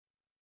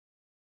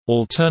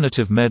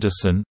Alternative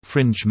medicine,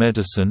 fringe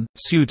medicine,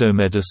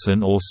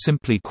 pseudomedicine or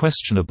simply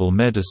questionable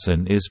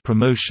medicine is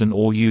promotion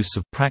or use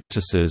of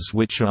practices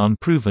which are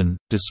unproven,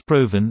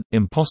 disproven,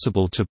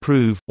 impossible to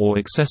prove, or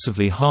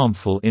excessively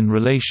harmful in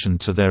relation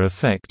to their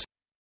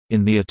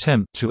effect—in the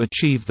attempt to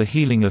achieve the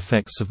healing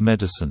effects of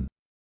medicine.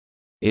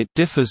 It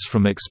differs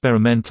from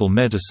experimental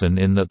medicine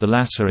in that the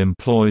latter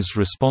employs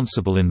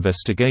responsible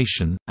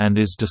investigation, and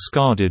is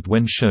discarded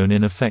when shown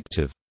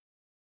ineffective.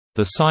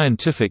 The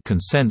scientific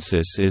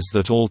consensus is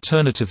that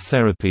alternative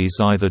therapies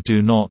either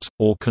do not,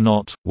 or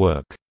cannot,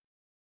 work.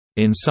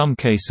 In some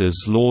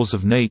cases laws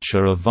of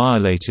nature are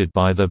violated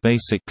by their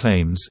basic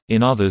claims,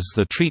 in others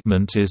the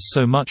treatment is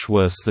so much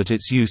worse that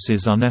its use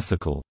is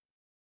unethical.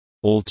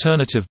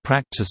 Alternative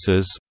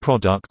practices,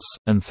 products,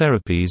 and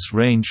therapies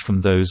range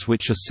from those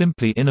which are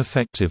simply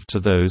ineffective to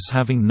those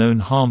having known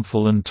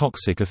harmful and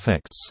toxic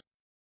effects.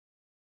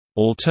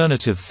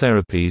 Alternative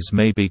therapies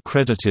may be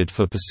credited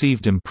for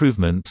perceived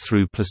improvement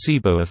through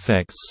placebo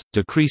effects,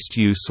 decreased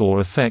use or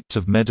effect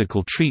of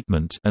medical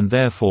treatment and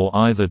therefore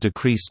either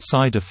decreased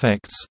side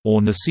effects,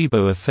 or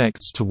nocebo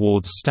effects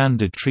towards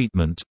standard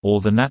treatment, or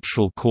the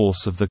natural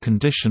course of the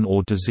condition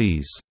or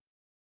disease.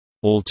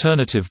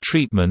 Alternative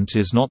treatment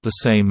is not the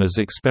same as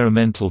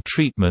experimental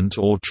treatment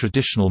or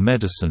traditional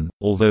medicine,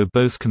 although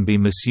both can be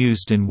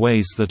misused in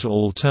ways that are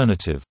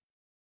alternative.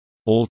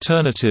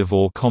 Alternative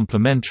or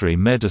complementary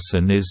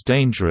medicine is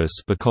dangerous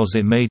because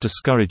it may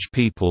discourage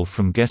people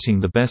from getting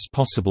the best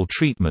possible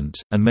treatment,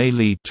 and may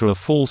lead to a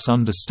false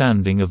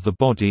understanding of the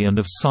body and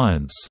of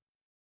science.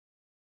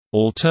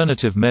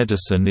 Alternative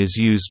medicine is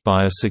used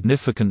by a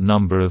significant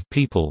number of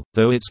people,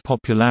 though its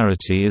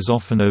popularity is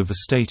often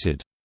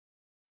overstated.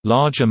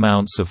 Large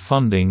amounts of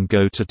funding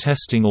go to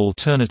testing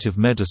alternative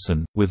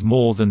medicine, with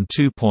more than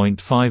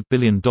 $2.5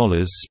 billion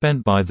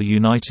spent by the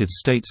United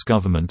States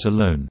government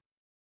alone.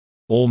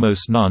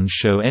 Almost none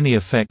show any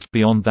effect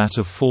beyond that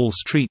of false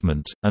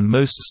treatment, and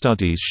most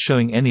studies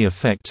showing any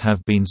effect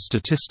have been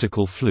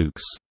statistical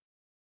flukes.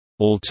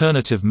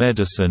 Alternative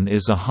medicine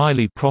is a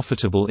highly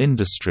profitable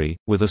industry,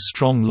 with a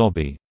strong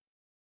lobby.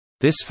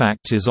 This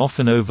fact is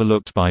often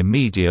overlooked by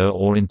media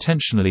or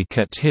intentionally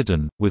kept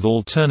hidden, with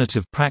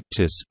alternative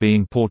practice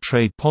being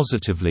portrayed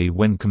positively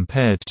when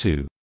compared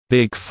to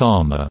Big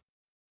Pharma.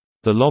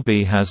 The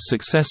lobby has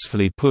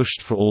successfully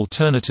pushed for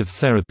alternative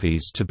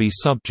therapies to be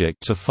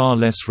subject to far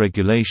less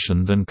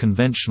regulation than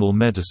conventional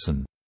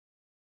medicine.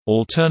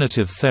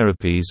 Alternative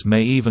therapies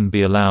may even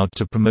be allowed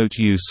to promote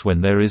use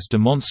when there is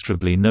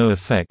demonstrably no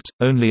effect,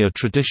 only a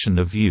tradition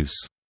of use.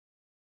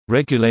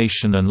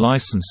 Regulation and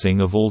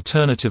licensing of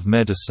alternative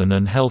medicine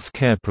and health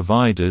care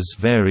providers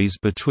varies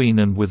between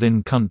and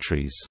within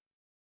countries.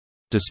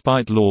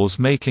 Despite laws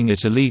making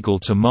it illegal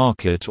to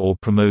market or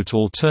promote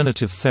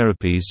alternative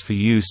therapies for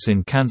use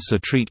in cancer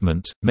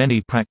treatment, many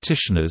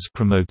practitioners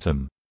promote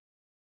them.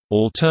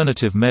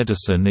 Alternative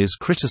medicine is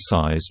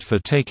criticized for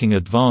taking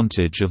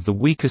advantage of the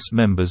weakest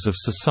members of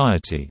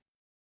society.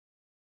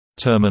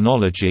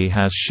 Terminology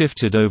has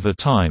shifted over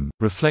time,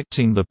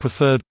 reflecting the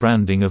preferred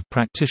branding of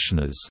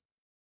practitioners.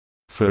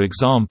 For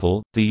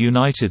example, the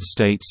United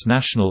States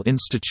National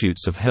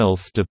Institutes of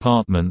Health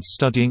Department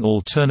studying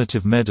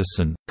alternative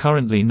medicine,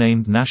 currently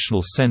named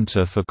National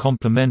Center for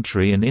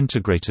Complementary and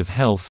Integrative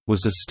Health,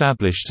 was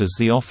established as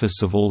the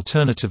Office of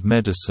Alternative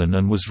Medicine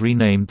and was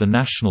renamed the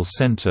National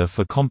Center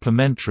for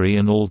Complementary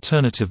and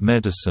Alternative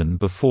Medicine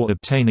before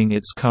obtaining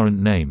its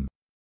current name.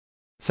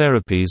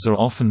 Therapies are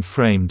often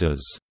framed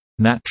as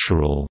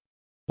natural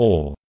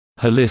or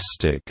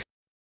holistic,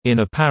 in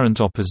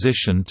apparent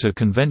opposition to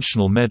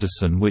conventional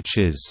medicine, which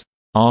is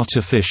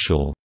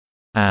artificial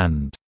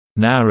and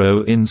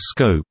narrow in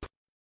scope,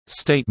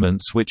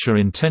 statements which are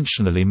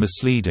intentionally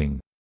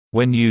misleading.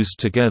 When used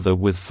together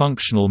with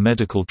functional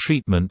medical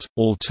treatment,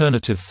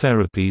 alternative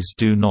therapies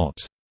do not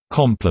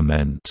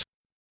complement,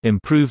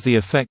 improve the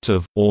effect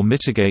of, or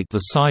mitigate the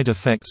side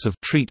effects of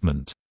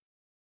treatment.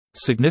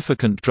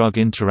 Significant drug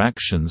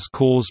interactions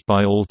caused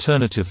by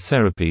alternative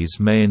therapies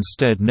may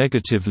instead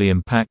negatively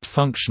impact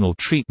functional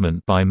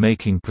treatment by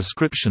making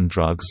prescription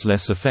drugs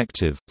less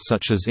effective,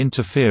 such as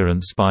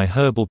interference by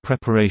herbal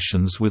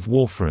preparations with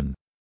warfarin.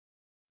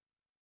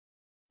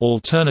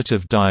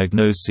 Alternative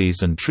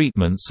diagnoses and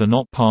treatments are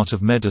not part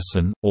of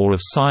medicine, or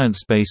of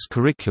science-based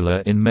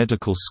curricula in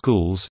medical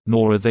schools,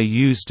 nor are they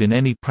used in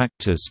any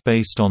practice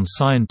based on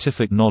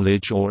scientific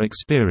knowledge or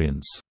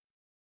experience.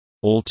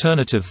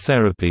 Alternative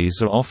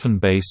therapies are often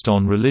based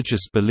on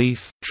religious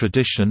belief,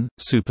 tradition,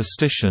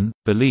 superstition,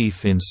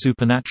 belief in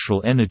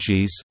supernatural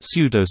energies,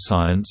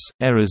 pseudoscience,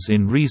 errors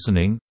in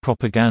reasoning,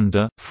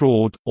 propaganda,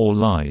 fraud, or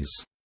lies.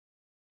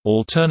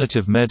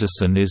 Alternative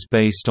medicine is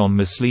based on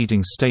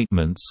misleading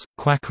statements,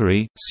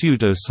 quackery,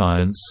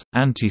 pseudoscience,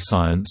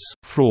 anti-science,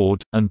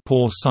 fraud, and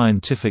poor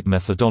scientific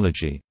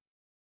methodology.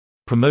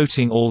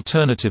 Promoting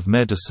alternative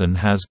medicine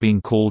has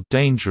been called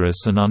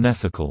dangerous and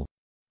unethical.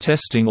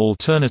 Testing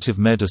alternative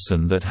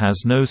medicine that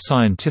has no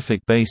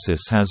scientific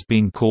basis has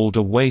been called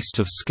a waste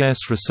of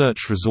scarce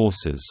research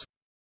resources.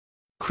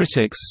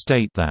 Critics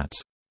state that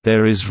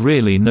 "There is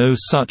really no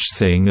such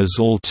thing as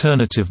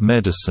alternative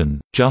medicine,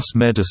 just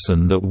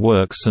medicine that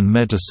works and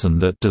medicine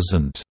that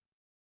doesn't."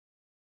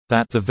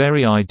 That the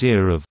very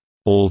idea of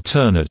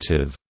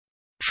alternative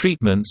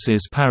treatments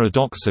is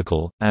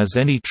paradoxical, as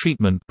any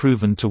treatment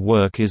proven to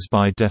work is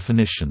by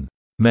definition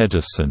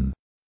medicine.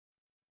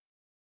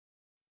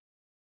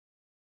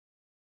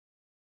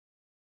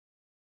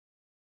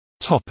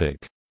 Topic: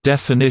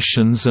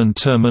 Definitions and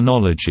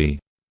terminology.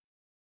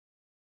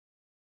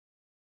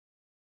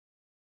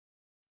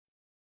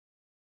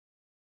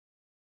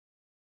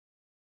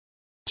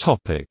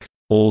 Topic: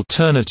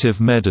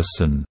 Alternative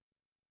medicine.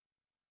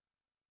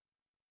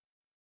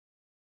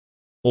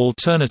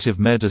 Alternative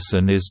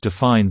medicine is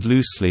defined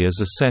loosely as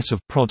a set of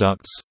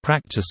products,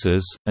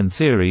 practices, and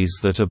theories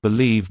that are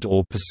believed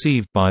or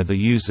perceived by the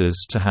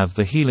users to have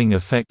the healing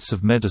effects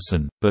of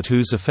medicine, but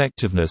whose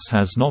effectiveness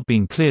has not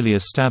been clearly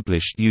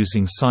established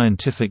using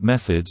scientific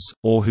methods,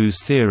 or whose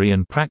theory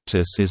and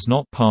practice is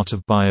not part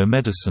of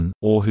biomedicine,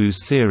 or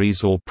whose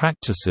theories or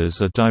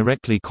practices are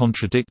directly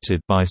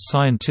contradicted by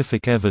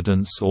scientific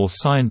evidence or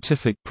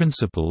scientific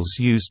principles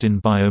used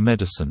in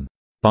biomedicine.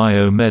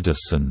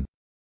 Biomedicine,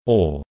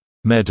 or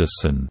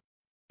medicine,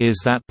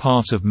 is that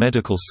part of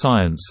medical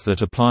science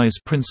that applies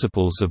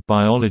principles of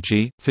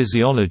biology,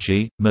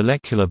 physiology,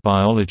 molecular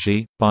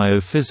biology,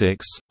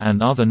 biophysics,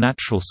 and other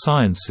natural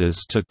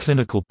sciences to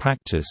clinical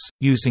practice,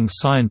 using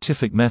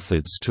scientific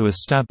methods to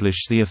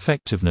establish the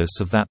effectiveness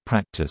of that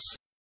practice.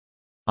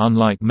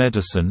 Unlike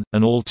medicine,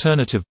 an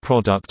alternative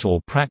product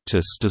or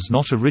practice does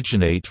not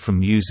originate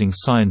from using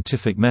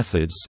scientific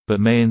methods,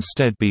 but may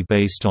instead be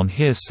based on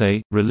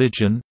hearsay,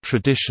 religion,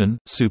 tradition,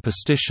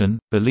 superstition,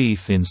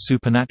 belief in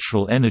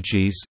supernatural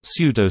energies,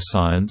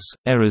 pseudoscience,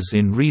 errors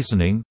in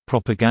reasoning,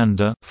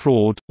 propaganda,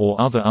 fraud, or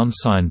other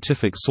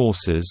unscientific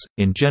sources.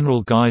 In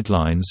General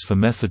Guidelines for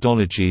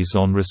Methodologies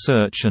on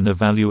Research and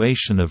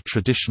Evaluation of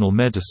Traditional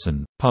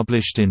Medicine,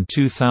 published in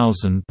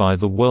 2000 by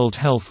the World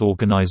Health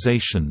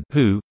Organization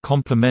 (WHO),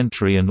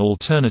 complementary and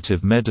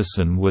alternative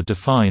medicine were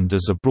defined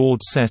as a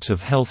broad set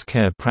of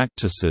healthcare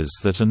practices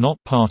that are not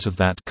part of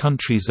that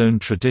country's own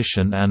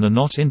tradition and are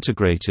not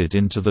integrated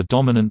into the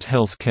dominant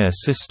healthcare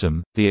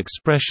system. The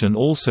expression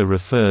also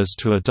refers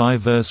to a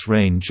diverse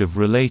range of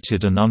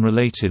related and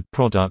unrelated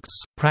products,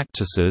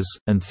 practices,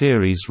 and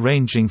theories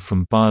ranging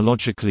from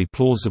biologically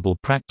plausible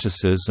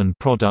practices and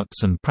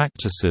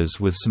practices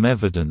with some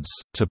evidence,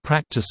 to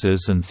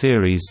practices and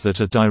theories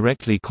that are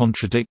directly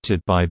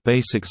contradicted by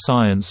basic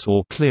science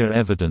or clear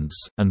evidence,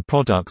 and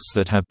products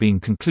that have been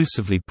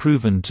conclusively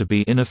proven to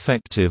be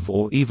ineffective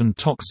or even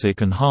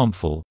toxic and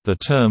harmful. The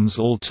terms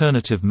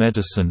alternative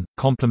medicine,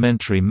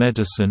 complementary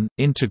medicine,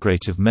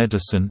 integrative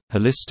medicine,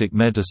 holistic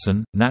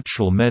medicine,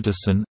 natural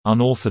medicine,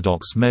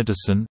 unorthodox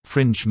medicine,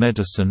 fringe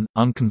medicine,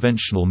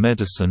 unconventional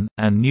medicine,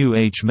 and New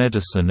Age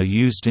medicine are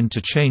used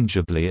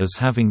interchangeably as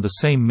having the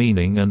same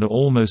meaning and are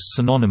almost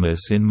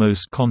synonymous in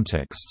most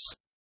contexts.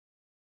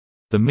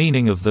 The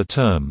meaning of the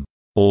term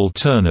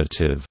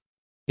alternative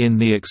in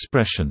the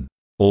expression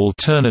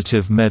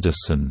alternative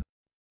medicine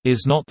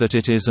is not that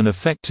it is an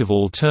effective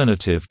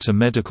alternative to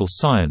medical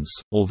science,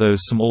 although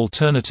some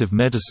alternative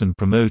medicine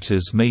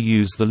promoters may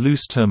use the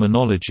loose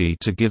terminology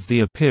to give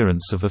the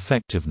appearance of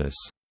effectiveness.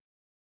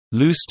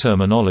 Loose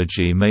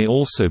terminology may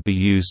also be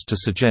used to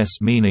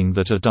suggest meaning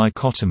that a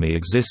dichotomy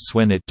exists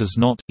when it does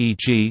not,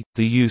 e.g.,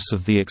 the use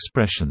of the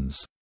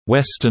expressions,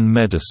 "Western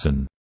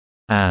medicine"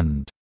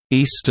 and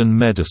 "Eastern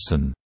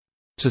medicine,"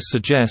 to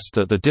suggest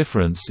that the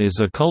difference is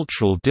a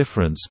cultural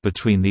difference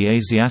between the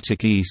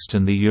Asiatic East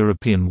and the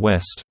European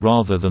West,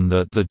 rather than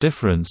that the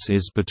difference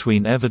is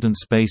between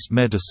evidence-based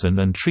medicine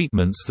and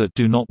treatments that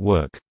do not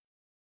work.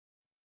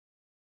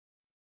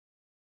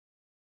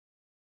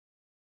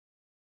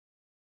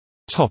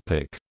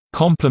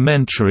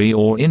 Complementary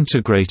or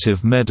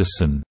integrative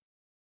medicine.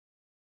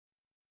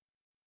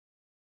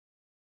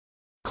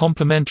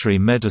 Complementary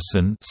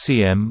medicine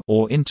 (CM)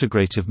 or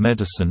integrative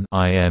medicine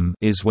 (IM)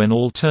 is when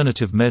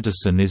alternative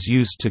medicine is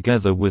used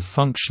together with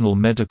functional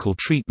medical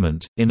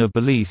treatment, in a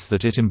belief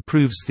that it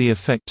improves the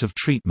effect of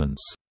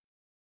treatments.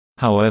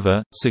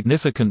 However,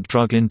 significant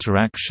drug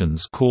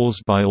interactions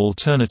caused by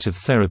alternative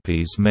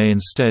therapies may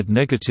instead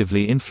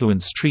negatively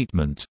influence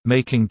treatment,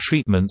 making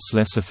treatments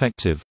less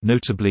effective,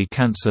 notably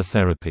cancer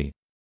therapy.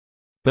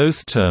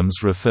 Both terms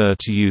refer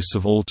to use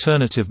of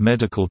alternative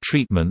medical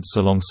treatments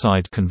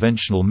alongside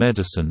conventional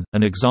medicine,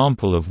 an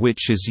example of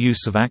which is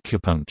use of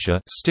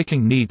acupuncture,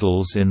 sticking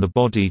needles in the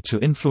body to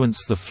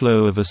influence the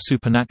flow of a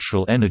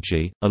supernatural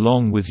energy,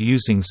 along with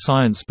using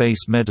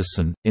science-based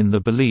medicine, in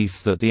the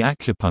belief that the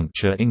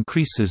acupuncture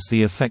increases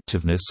the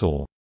effectiveness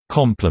or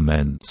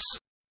complements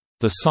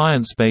the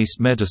science-based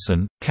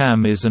medicine.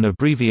 CAM is an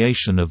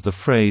abbreviation of the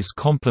phrase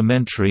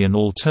complementary and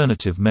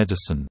alternative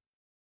medicine.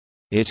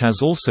 It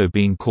has also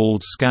been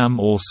called SCAM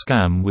or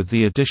SCAM with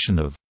the addition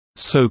of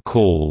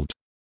so-called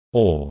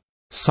or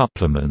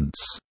supplements.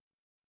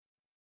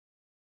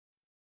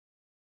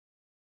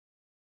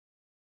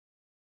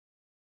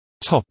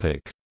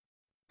 Topic: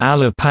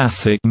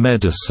 Allopathic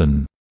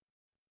medicine.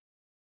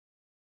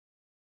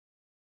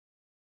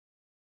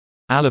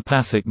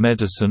 Allopathic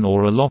medicine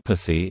or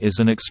allopathy is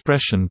an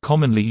expression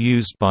commonly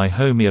used by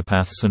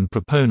homeopaths and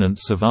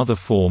proponents of other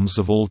forms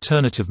of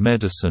alternative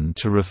medicine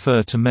to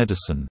refer to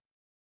medicine.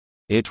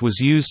 It was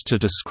used to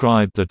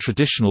describe the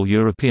traditional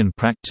European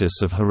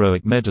practice of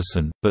heroic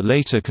medicine, but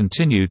later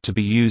continued to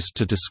be used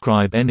to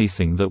describe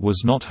anything that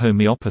was not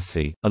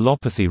homeopathy.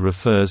 Allopathy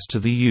refers to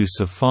the use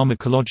of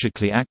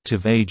pharmacologically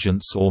active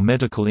agents or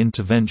medical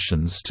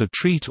interventions to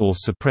treat or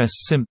suppress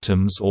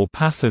symptoms or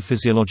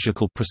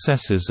pathophysiological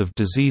processes of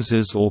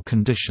diseases or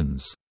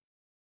conditions.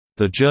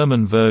 The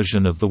German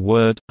version of the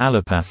word,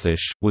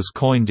 allopathisch, was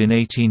coined in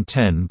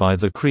 1810 by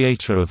the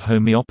creator of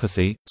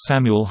homeopathy,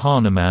 Samuel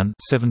Hahnemann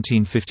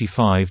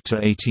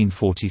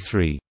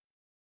 (1755–1843).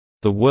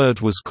 The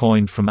word was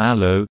coined from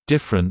allo,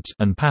 different,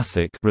 and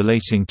pathic,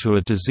 relating to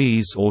a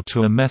disease or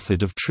to a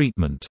method of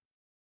treatment.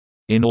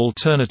 In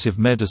alternative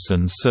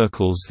medicine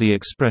circles, the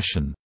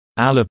expression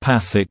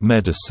allopathic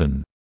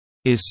medicine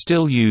is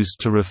still used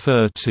to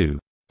refer to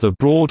the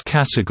broad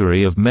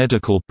category of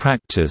medical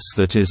practice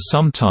that is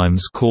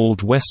sometimes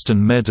called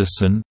Western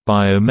medicine,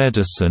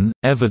 biomedicine,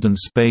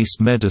 evidence-based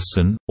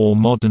medicine, or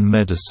modern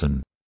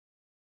medicine.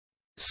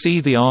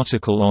 See the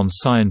article on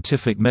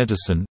scientific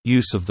medicine.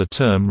 Use of the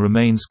term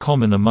remains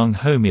common among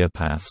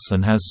homeopaths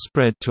and has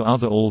spread to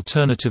other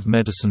alternative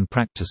medicine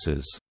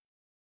practices.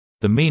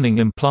 The meaning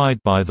implied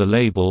by the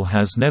label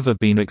has never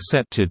been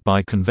accepted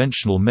by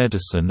conventional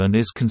medicine and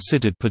is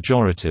considered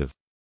pejorative.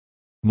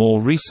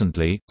 More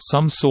recently,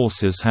 some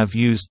sources have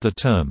used the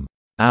term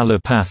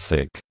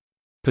allopathic,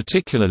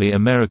 particularly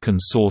American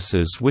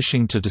sources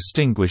wishing to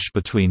distinguish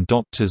between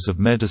doctors of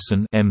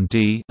medicine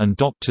 (MD) and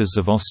doctors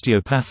of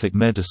osteopathic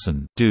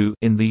medicine (DO)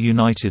 in the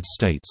United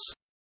States.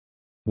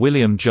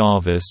 William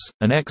Jarvis,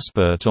 an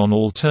expert on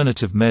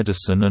alternative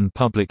medicine and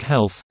public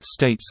health,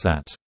 states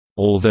that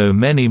although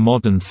many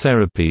modern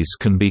therapies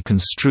can be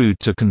construed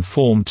to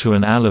conform to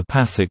an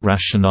allopathic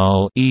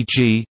rationale,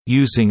 e.g.,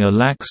 using a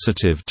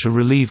laxative to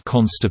relieve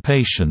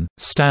constipation,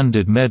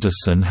 standard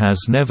medicine has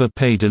never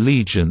paid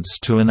allegiance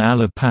to an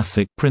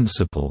allopathic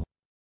principle,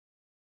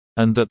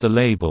 and that the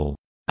label,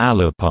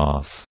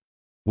 allopath,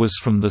 was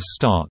from the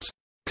start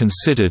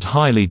considered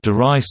highly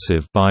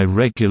derisive by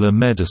regular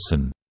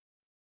medicine.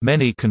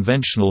 Many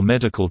conventional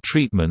medical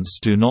treatments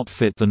do not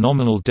fit the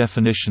nominal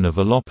definition of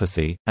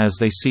allopathy, as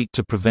they seek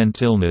to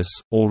prevent illness,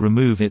 or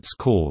remove its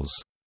cause.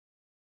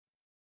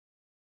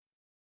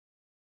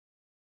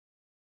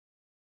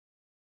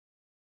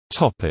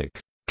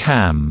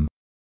 CAM.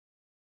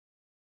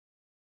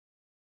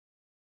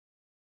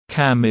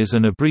 CAM is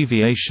an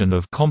abbreviation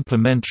of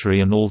complementary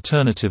and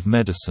alternative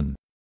medicine.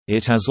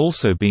 It has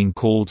also been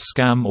called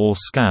SCAM or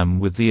SCAM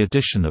with the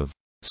addition of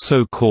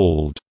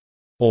so-called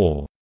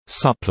or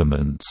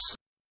supplements.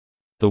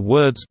 The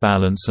words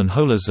balance and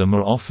holism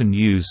are often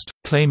used,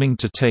 claiming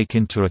to take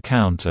into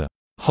account a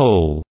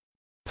whole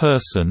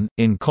person,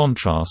 in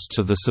contrast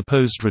to the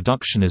supposed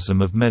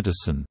reductionism of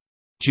medicine.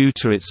 Due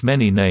to its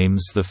many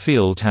names, the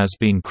field has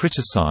been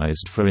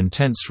criticized for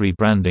intense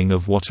rebranding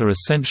of what are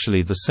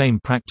essentially the same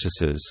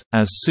practices.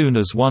 As soon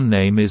as one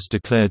name is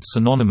declared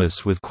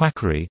synonymous with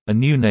quackery, a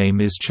new name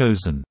is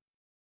chosen.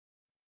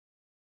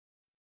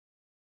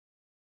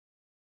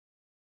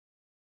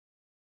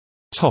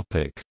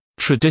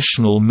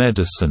 Traditional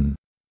medicine.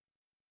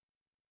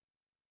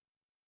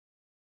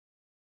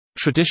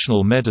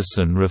 Traditional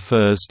medicine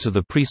refers to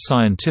the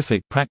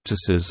pre-scientific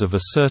practices of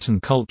a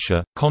certain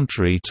culture,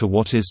 contrary to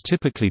what is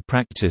typically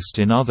practiced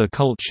in other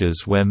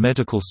cultures where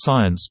medical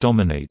science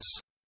dominates.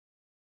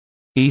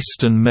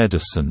 Eastern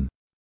medicine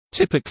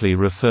typically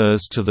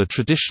refers to the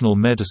traditional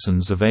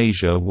medicines of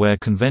Asia where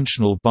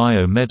conventional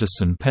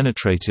biomedicine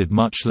penetrated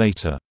much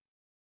later.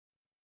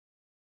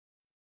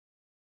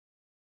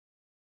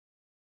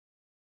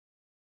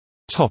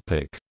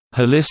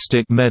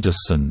 Holistic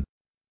medicine.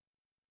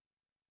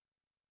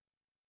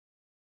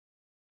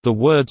 The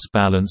words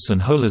balance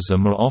and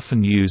holism are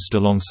often used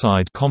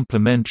alongside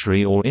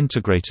complementary or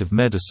integrative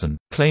medicine,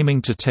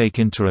 claiming to take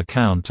into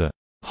account a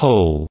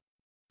whole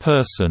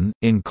person,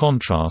 in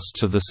contrast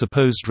to the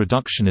supposed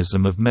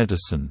reductionism of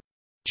medicine.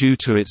 Due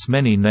to its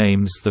many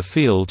names, the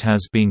field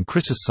has been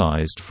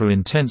criticized for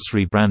intense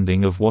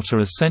rebranding of what are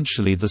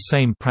essentially the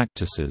same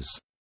practices.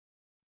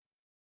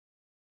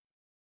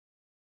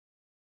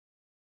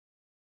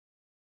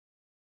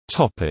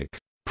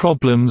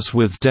 Problems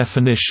with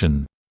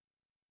definition.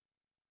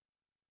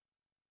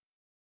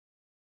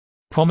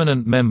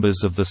 Prominent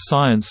members of the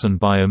science and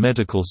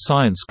biomedical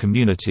science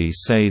community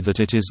say that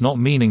it is not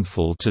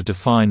meaningful to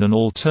define an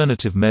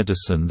alternative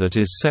medicine that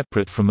is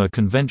separate from a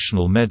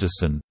conventional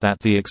medicine, that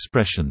the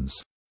expressions,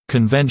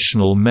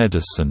 "conventional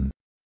medicine",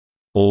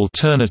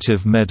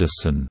 "alternative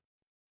medicine",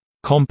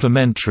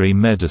 "complementary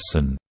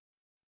medicine",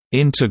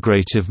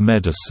 "integrative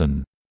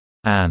medicine",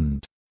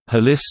 and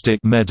 "holistic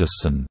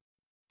medicine"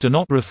 do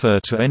not refer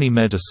to any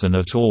medicine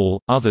at all.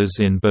 Others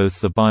in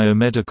both the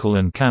biomedical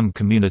and CAM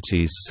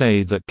communities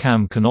say that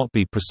CAM cannot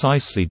be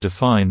precisely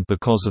defined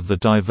because of the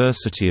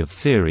diversity of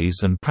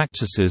theories and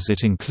practices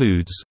it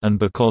includes, and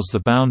because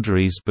the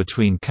boundaries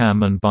between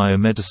CAM and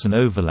biomedicine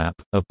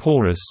overlap, are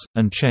porous,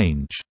 and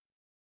change.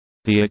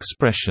 The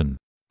expression,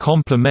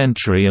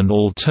 complementary and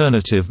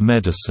alternative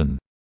medicine,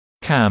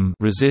 CAM,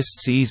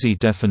 resists easy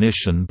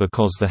definition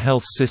because the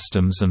health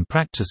systems and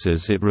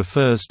practices it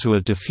refers to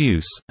are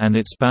diffuse, and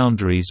its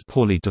boundaries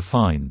poorly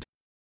defined.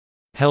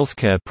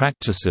 Healthcare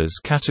practices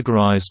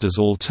categorized as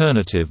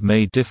alternative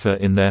may differ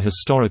in their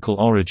historical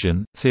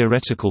origin,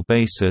 theoretical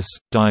basis,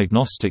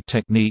 diagnostic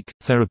technique,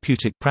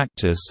 therapeutic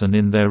practice, and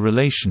in their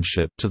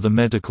relationship to the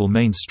medical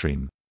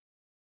mainstream.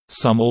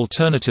 Some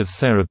alternative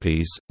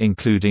therapies,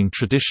 including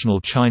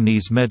traditional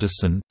Chinese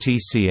medicine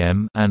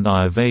 (TCM) and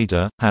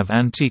Ayurveda, have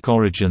antique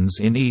origins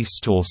in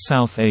East or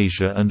South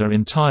Asia and are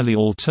entirely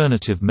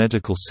alternative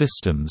medical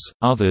systems.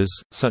 Others,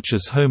 such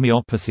as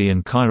homeopathy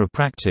and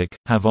chiropractic,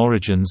 have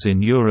origins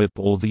in Europe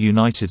or the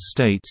United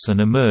States and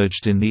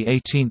emerged in the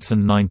 18th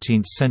and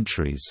 19th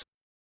centuries.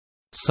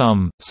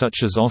 Some,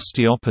 such as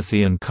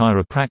osteopathy and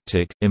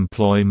chiropractic,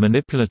 employ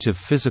manipulative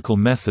physical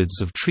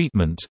methods of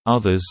treatment.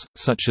 Others,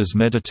 such as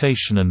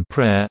meditation and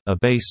prayer, are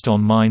based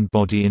on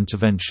mind-body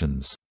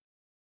interventions.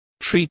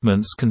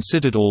 Treatments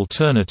considered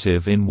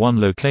alternative in one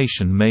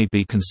location may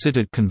be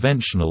considered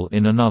conventional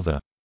in another.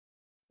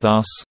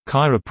 Thus,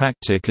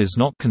 chiropractic is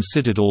not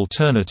considered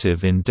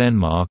alternative in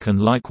Denmark, and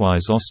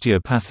likewise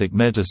osteopathic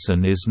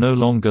medicine is no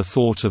longer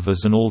thought of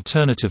as an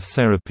alternative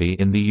therapy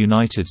in the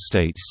United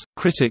States.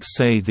 Critics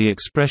say the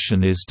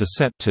expression is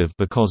deceptive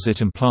because it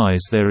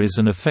implies there is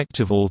an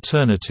effective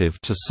alternative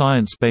to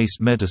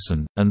science-based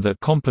medicine, and that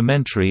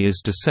complementary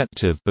is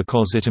deceptive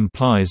because it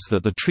implies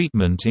that the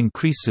treatment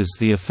increases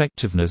the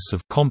effectiveness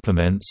of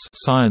complements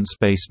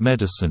science-based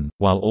medicine,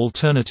 while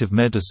alternative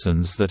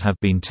medicines that have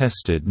been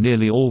tested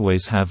nearly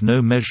always have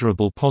no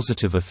measurable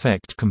positive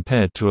effect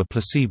compared to a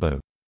placebo.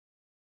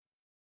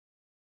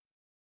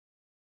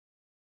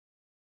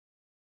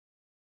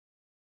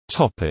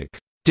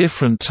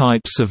 Different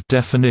types of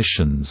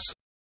definitions.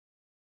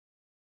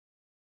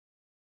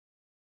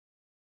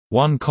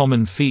 One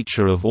common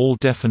feature of all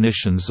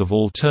definitions of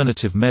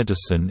alternative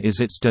medicine is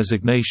its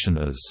designation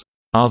as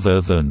other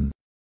than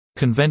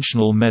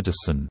conventional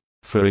medicine.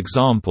 For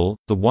example,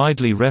 the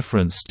widely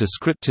referenced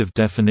descriptive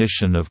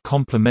definition of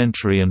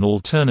complementary and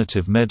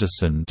alternative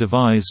medicine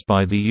devised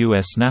by the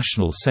U.S.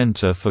 National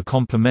Center for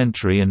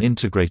Complementary and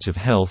Integrative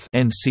Health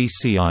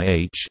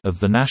 (NCCIH) of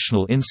the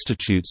National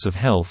Institutes of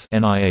Health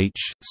 (NIH)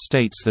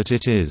 states that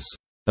it is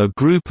a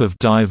group of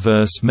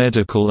diverse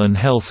medical and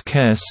health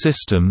care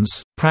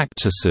systems,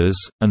 practices,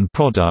 and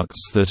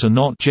products that are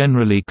not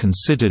generally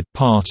considered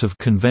part of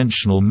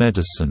conventional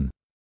medicine.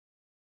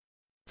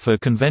 For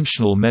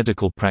conventional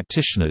medical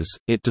practitioners,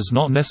 it does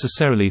not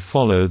necessarily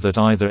follow that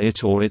either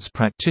it or its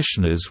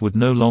practitioners would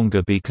no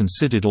longer be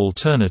considered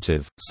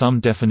alternative.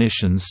 Some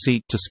definitions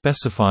seek to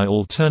specify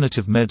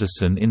alternative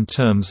medicine in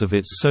terms of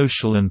its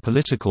social and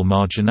political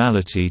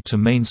marginality to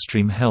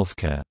mainstream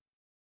healthcare.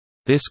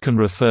 This can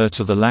refer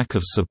to the lack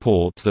of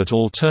support that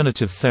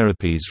alternative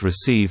therapies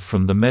receive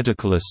from the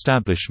medical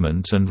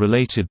establishment and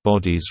related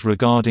bodies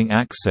regarding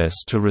access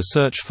to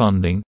research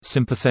funding,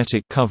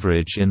 sympathetic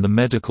coverage in the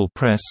medical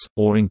press,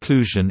 or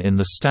inclusion in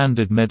the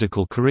standard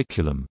medical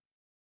curriculum.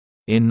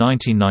 In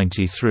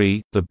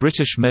 1993, the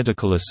British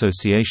Medical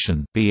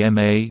Association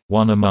 (BMA),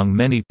 one among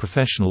many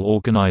professional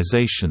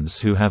organisations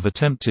who have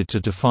attempted to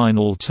define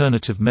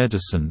alternative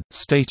medicine,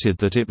 stated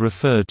that it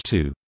referred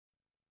to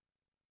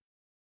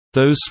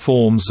those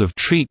forms of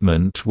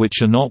treatment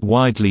which are not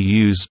widely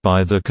used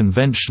by the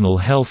conventional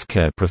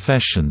healthcare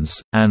professions,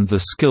 and the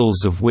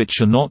skills of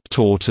which are not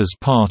taught as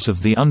part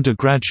of the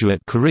undergraduate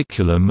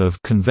curriculum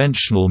of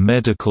conventional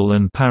medical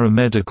and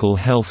paramedical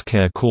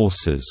healthcare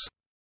courses.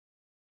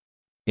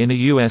 In a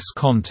U.S.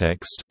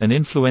 context, an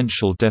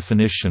influential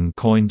definition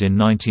coined in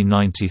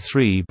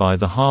 1993 by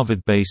the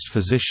Harvard-based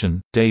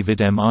physician,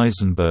 David M.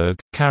 Eisenberg,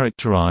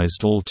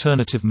 characterized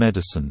alternative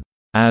medicine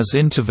as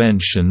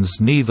interventions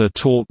neither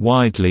taught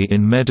widely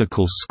in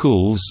medical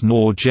schools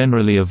nor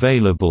generally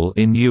available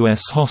in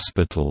U.S.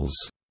 hospitals.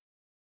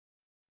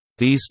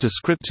 These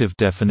descriptive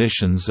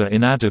definitions are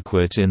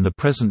inadequate in the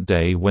present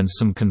day when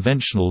some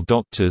conventional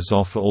doctors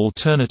offer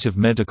alternative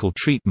medical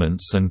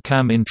treatments and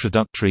CAM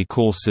introductory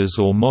courses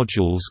or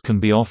modules can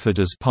be offered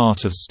as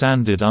part of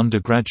standard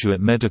undergraduate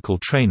medical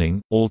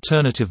training.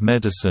 Alternative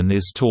medicine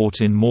is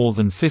taught in more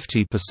than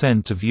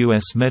 50% of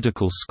U.S.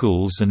 medical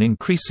schools, and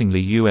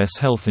increasingly U.S.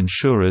 health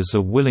insurers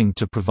are willing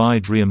to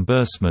provide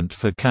reimbursement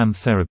for CAM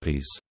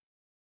therapies.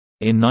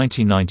 In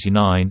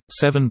 1999,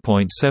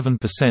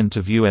 7.7%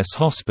 of U.S.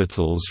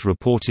 hospitals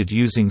reported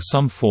using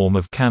some form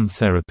of CAM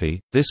therapy.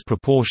 This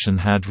proportion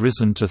had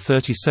risen to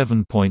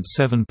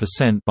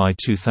 37.7% by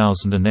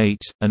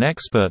 2008. An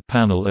expert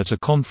panel at a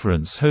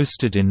conference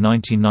hosted in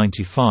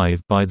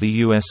 1995 by the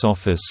U.S.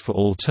 Office for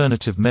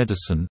Alternative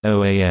Medicine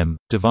 (OAM)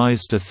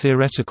 devised a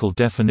theoretical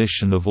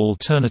definition of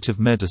alternative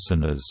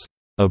medicine as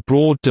a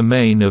broad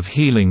domain of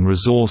healing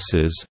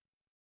resources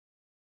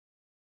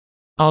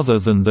other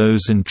than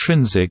those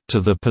intrinsic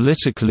to the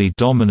politically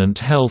dominant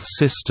health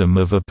system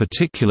of a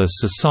particular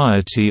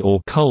society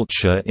or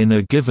culture in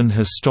a given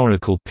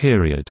historical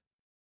period.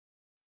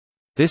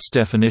 This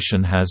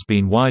definition has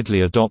been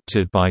widely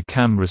adopted by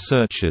CAM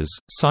researchers,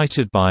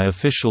 cited by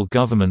official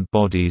government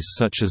bodies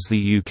such as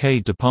the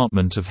UK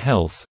Department of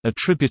Health,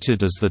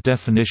 attributed as the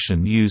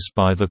definition used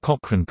by the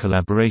Cochrane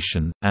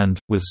collaboration, and,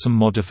 with some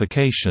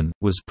modification,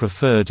 was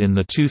preferred in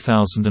the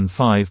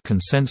 2005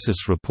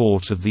 consensus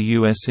report of the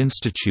U.S.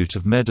 Institute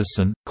of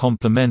Medicine,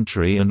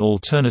 Complementary and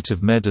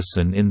Alternative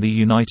Medicine in the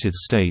United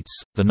States.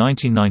 The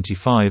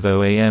 1995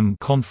 OAM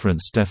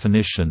conference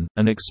definition,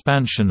 an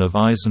expansion of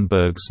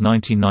Eisenberg's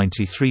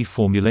 1993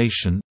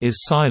 formulation,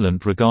 is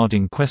silent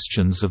regarding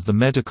questions of the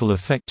medical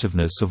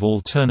effectiveness of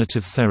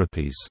alternative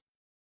therapies.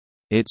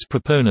 Its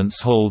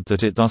proponents hold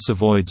that it thus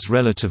avoids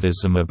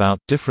relativism about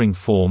differing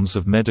forms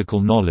of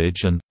medical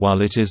knowledge and,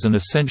 while it is an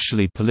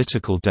essentially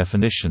political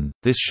definition,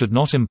 this should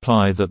not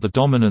imply that the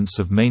dominance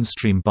of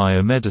mainstream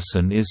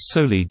biomedicine is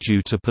solely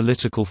due to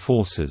political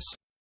forces.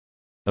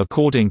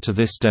 According to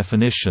this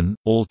definition,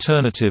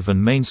 alternative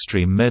and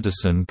mainstream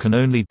medicine can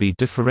only be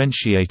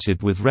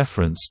differentiated with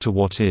reference to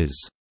what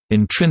is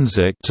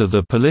intrinsic to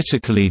the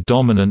politically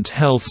dominant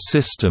health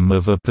system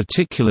of a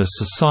particular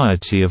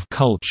society of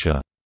culture.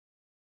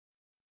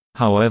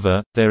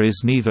 However, there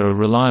is neither a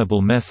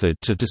reliable method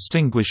to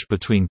distinguish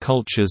between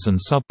cultures and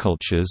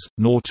subcultures,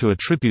 nor to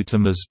attribute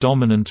them as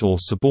dominant or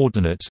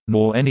subordinate,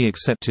 nor any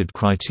accepted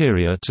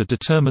criteria to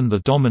determine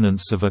the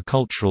dominance of a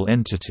cultural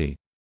entity.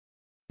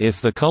 If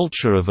the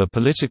culture of a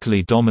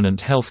politically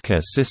dominant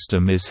healthcare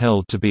system is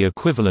held to be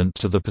equivalent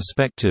to the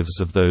perspectives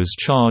of those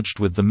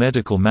charged with the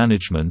medical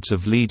management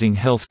of leading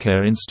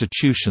healthcare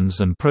institutions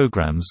and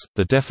programs,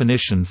 the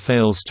definition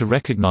fails to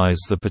recognize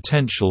the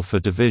potential for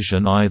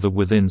division either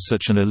within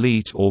such an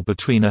elite or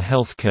between a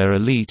healthcare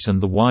elite and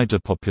the wider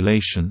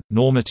population.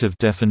 Normative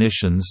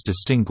definitions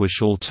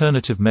distinguish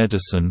alternative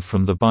medicine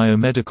from the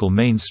biomedical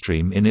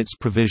mainstream in its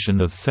provision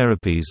of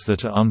therapies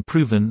that are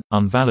unproven,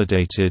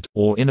 unvalidated,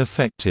 or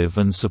ineffective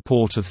and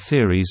support of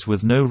theories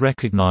with no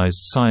recognized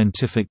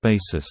scientific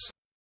basis.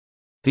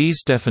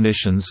 These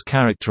definitions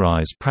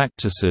characterize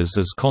practices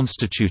as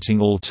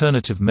constituting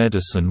alternative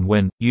medicine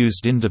when,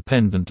 used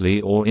independently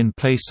or in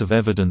place of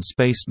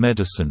evidence-based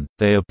medicine.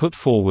 They are put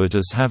forward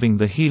as having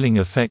the healing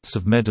effects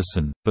of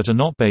medicine, but are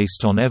not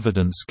based on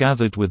evidence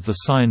gathered with the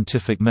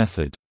scientific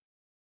method.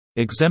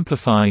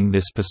 Exemplifying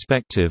this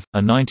perspective,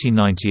 a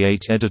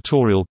 1998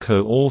 editorial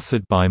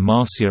co-authored by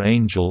Marcia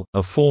Angel,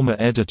 a former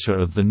editor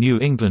of the New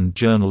England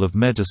Journal of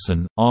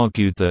Medicine,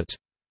 argued that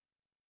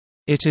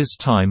it is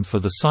time for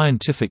the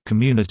scientific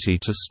community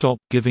to stop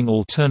giving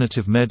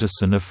alternative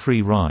medicine a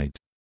free ride.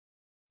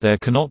 There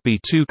cannot be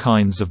two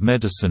kinds of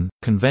medicine,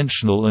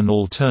 conventional and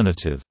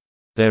alternative.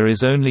 There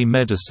is only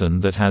medicine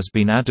that has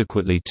been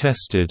adequately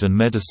tested and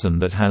medicine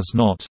that has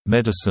not,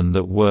 medicine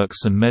that works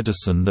and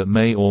medicine that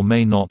may or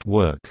may not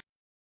work.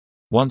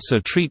 Once a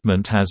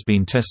treatment has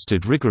been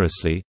tested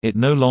rigorously, it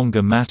no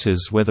longer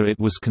matters whether it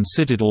was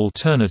considered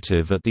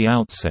alternative at the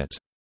outset.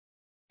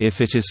 If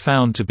it is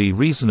found to be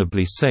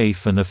reasonably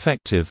safe and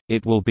effective,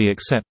 it will be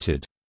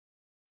accepted.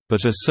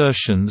 But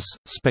assertions,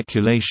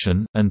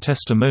 speculation, and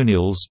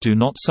testimonials do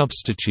not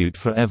substitute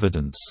for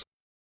evidence.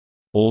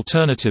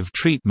 Alternative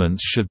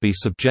treatments should be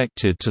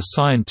subjected to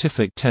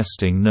scientific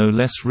testing no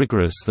less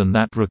rigorous than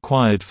that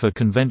required for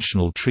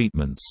conventional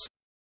treatments.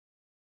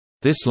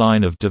 This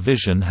line of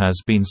division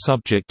has been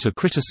subject to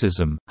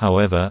criticism,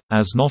 however,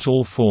 as not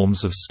all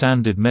forms of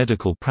standard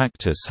medical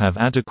practice have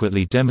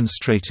adequately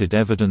demonstrated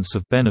evidence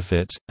of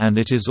benefit, and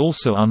it is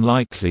also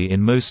unlikely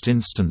in most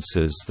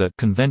instances that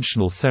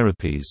conventional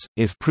therapies,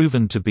 if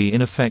proven to be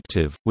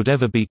ineffective, would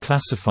ever be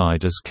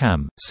classified as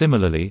CAM.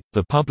 Similarly,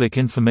 the public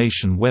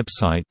information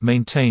website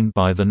maintained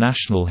by the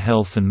National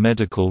Health and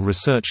Medical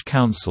Research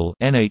Council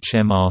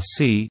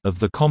 (NHMRC) of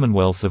the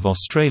Commonwealth of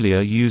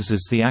Australia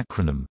uses the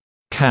acronym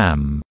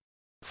CAM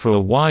for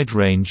a wide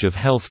range of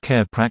health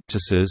care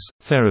practices,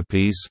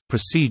 therapies,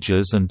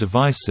 procedures and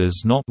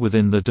devices not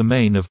within the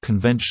domain of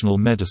conventional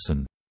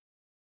medicine.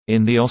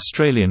 In the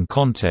Australian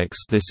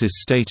context, this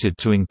is stated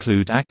to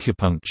include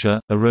acupuncture,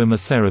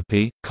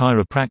 aromatherapy,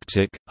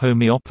 chiropractic,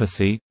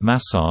 homeopathy,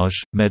 massage,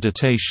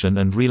 meditation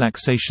and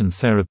relaxation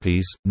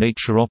therapies,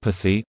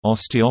 naturopathy,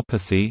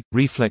 osteopathy,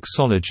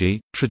 reflexology,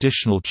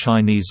 traditional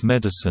Chinese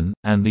medicine,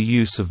 and the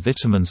use of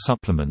vitamin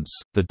supplements.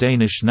 The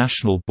Danish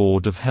National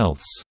Board of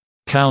Health's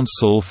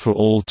Council for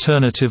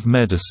Alternative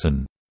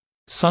Medicine,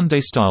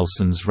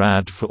 Sundhedsstyrelsens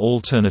Råd for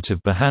Alternative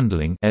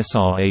Behandling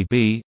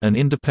 (SRAB), an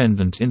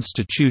independent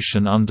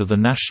institution under the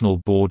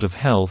National Board of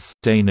Health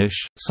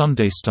 (Danish: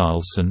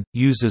 Sundhedsstyrelsen),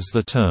 uses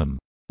the term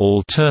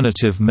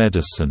alternative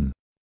medicine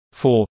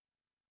for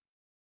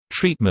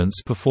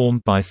treatments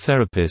performed by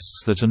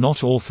therapists that are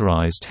not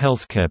authorized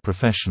healthcare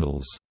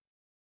professionals.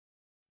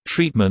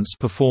 Treatments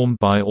performed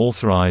by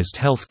authorized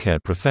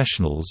healthcare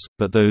professionals,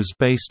 but those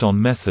based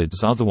on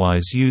methods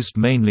otherwise used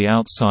mainly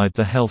outside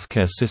the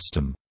healthcare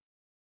system.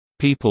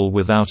 People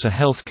without a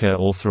healthcare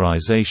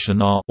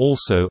authorization are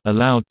also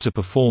allowed to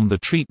perform the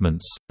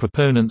treatments.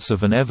 Proponents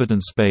of an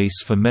evidence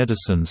base for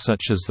medicine,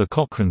 such as the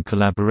Cochrane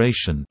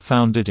Collaboration,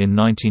 founded in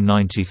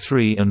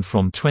 1993 and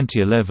from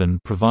 2011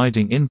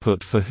 providing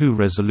input for WHO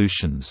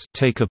resolutions,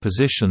 take a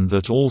position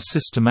that all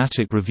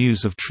systematic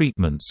reviews of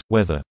treatments,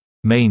 whether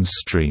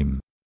mainstream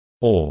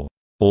or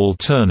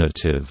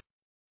alternative,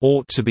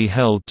 ought to be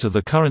held to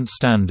the current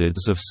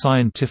standards of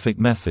scientific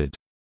method.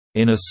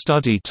 In a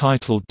study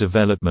titled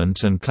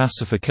Development and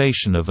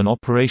Classification of an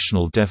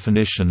Operational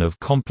Definition of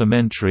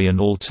Complementary and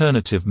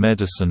Alternative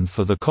Medicine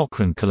for the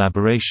Cochrane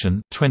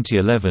Collaboration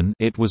 2011,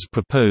 it was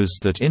proposed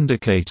that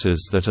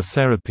indicators that a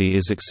therapy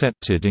is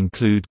accepted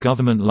include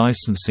government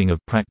licensing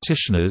of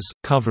practitioners,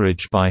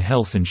 coverage by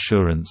health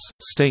insurance,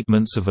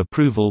 statements of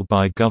approval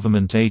by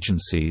government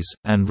agencies,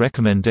 and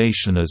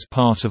recommendation as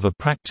part of a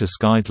practice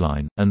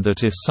guideline, and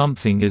that if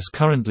something is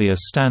currently a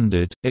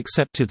standard,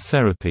 accepted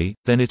therapy,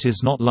 then it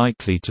is not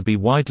likely to be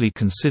widely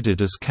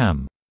considered as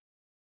CAM.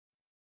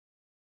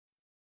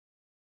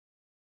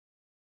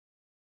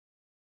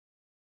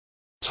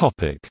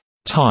 Topic: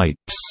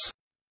 Types.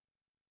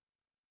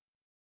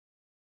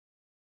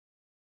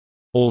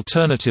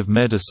 Alternative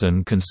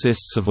medicine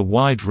consists of a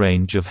wide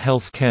range of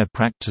health care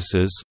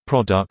practices,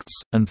 products,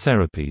 and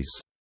therapies.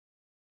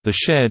 The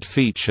shared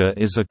feature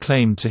is a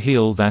claim to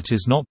heal that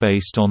is not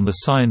based on the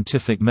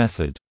scientific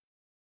method.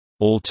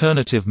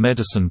 Alternative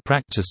medicine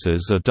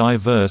practices are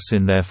diverse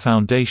in their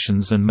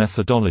foundations and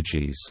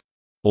methodologies.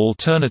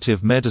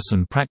 Alternative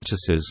medicine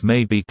practices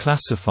may be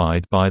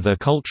classified by their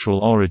cultural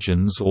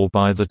origins or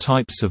by the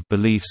types of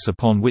beliefs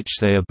upon which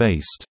they are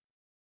based.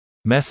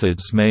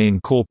 Methods may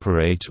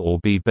incorporate or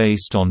be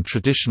based on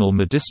traditional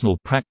medicinal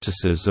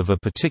practices of a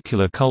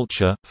particular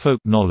culture, folk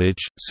knowledge,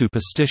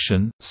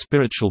 superstition,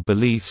 spiritual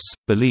beliefs,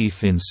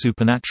 belief in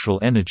supernatural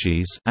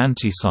energies,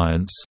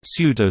 anti-science,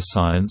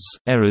 pseudoscience,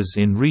 errors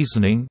in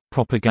reasoning,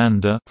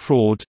 propaganda,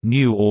 fraud,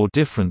 new or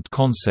different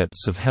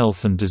concepts of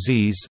health and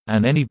disease,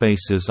 and any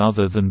bases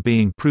other than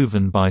being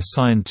proven by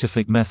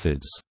scientific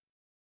methods.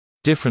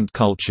 Different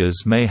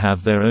cultures may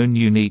have their own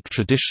unique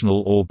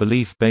traditional or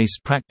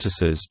belief-based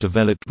practices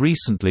developed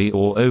recently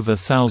or over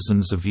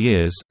thousands of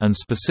years, and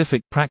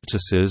specific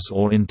practices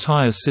or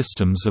entire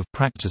systems of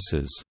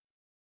practices.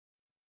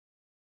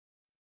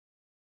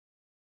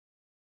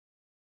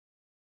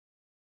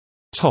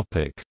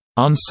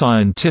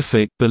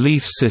 Unscientific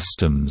belief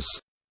systems.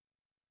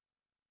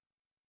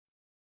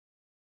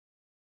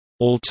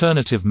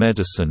 Alternative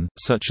medicine,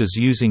 such as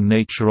using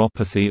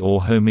naturopathy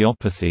or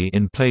homeopathy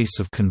in place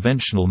of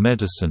conventional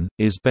medicine,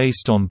 is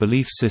based on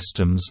belief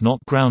systems not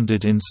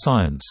grounded in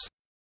science.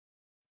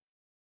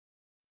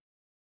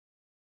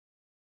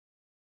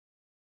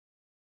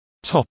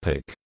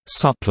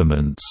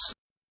 Supplements.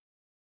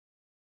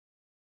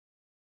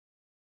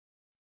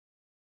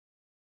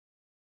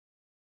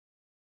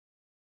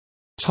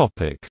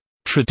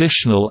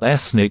 Traditional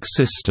ethnic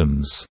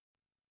systems.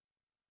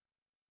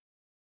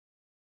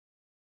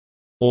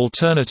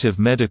 Alternative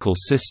medical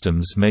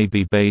systems may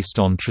be based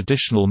on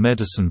traditional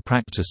medicine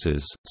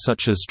practices,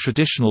 such as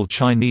traditional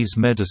Chinese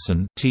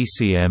medicine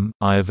 (TCM),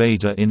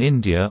 Ayurveda in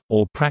India,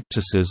 or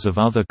practices of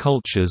other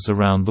cultures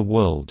around the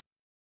world.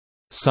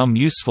 Some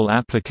useful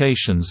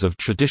applications of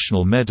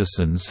traditional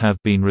medicines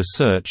have been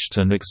researched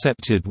and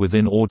accepted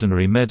within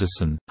ordinary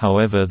medicine,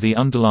 however the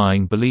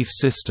underlying belief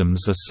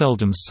systems are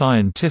seldom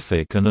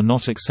scientific and are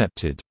not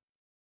accepted.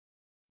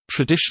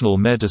 Traditional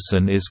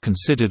medicine is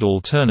considered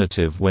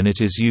alternative when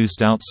it is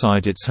used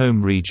outside its home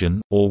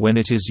region, or when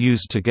it is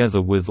used together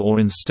with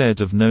or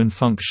instead of known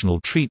functional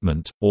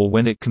treatment, or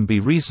when it can be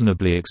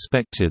reasonably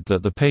expected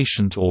that the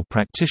patient or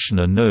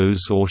practitioner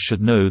knows or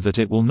should know that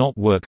it will not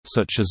work,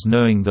 such as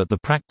knowing that the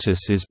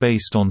practice is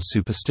based on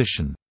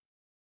superstition.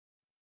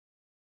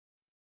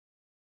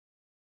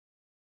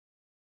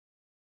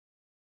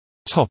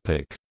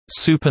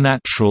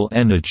 Supernatural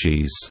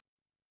energies.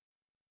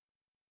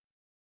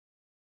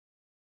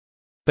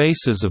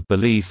 Bases of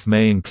belief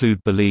may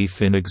include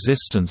belief in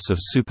existence of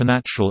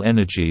supernatural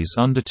energies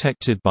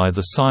undetected by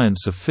the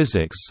science of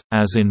physics,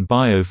 as in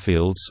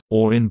biofields,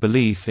 or in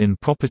belief in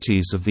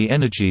properties of the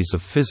energies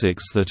of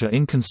physics that are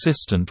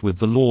inconsistent with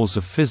the laws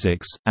of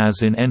physics,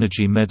 as in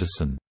energy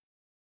medicine.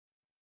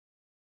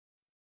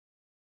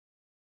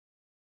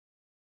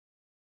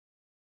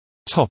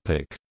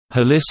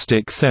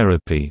 Holistic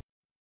therapy.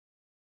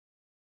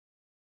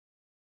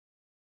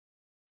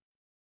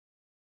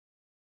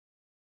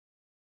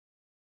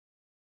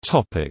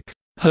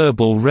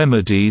 Herbal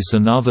remedies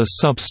and other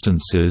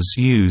substances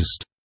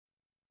used.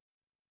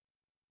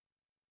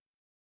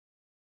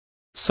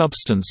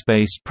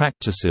 Substance-based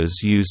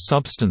practices use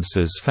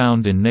substances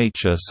found in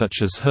nature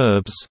such as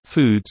herbs,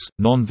 foods,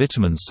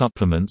 non-vitamin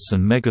supplements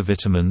and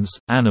megavitamins,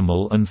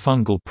 animal and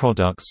fungal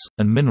products,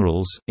 and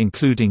minerals,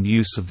 including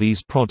use of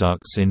these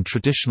products in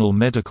traditional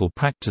medical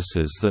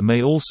practices that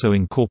may also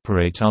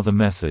incorporate other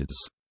methods.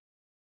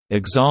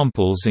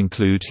 Examples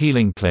include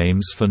healing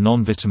claims for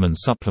non-vitamin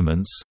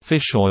supplements,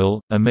 fish oil,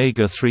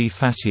 omega-3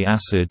 fatty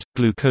acid,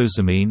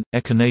 glucosamine,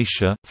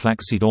 echinacea,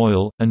 flaxseed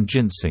oil, and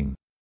ginseng.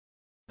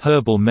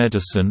 Herbal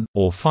medicine,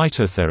 or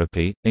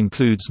phytotherapy,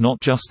 includes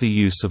not just the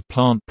use of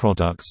plant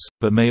products,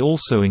 but may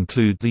also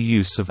include the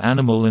use of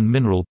animal and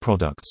mineral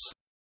products.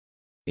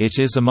 It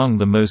is among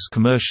the most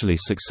commercially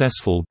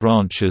successful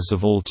branches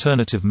of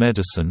alternative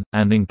medicine,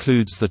 and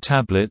includes the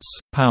tablets,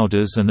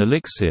 powders and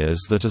elixirs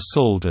that are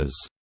sold as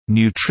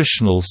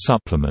nutritional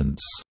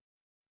supplements.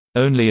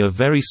 Only a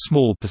very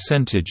small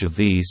percentage of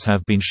these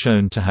have been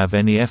shown to have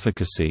any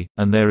efficacy,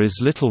 and there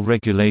is little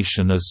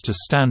regulation as to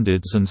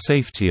standards and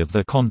safety of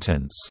their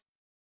contents.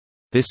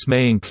 This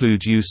may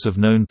include use of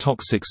known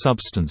toxic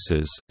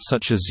substances,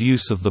 such as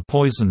use of the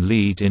poison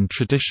lead in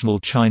traditional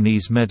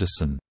Chinese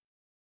medicine.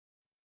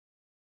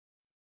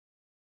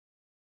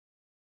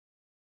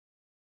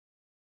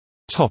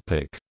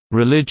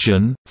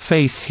 Religion,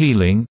 faith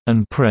healing,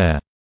 and prayer.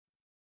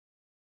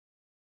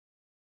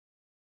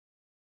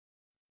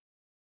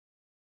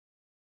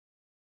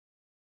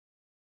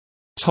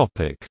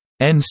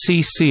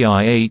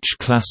 NCCIH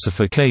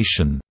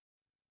classification.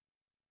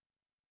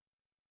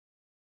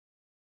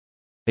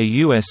 A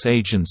U.S.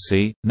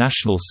 agency,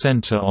 National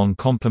Center on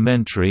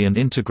Complementary and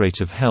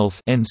Integrative Health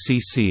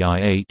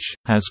 (NCCIH),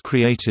 has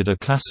created a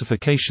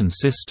classification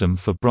system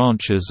for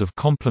branches of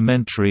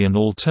complementary and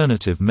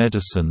alternative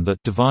medicine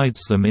that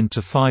divides them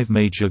into 5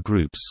 major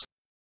groups.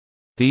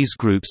 These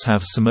groups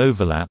have some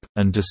overlap,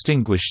 and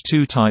distinguish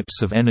 2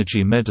 types of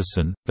energy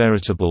medicine: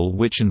 veritable,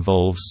 which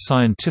involves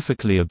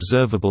scientifically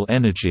observable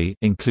energy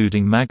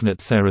including magnet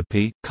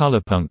therapy,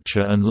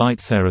 colorpuncture and light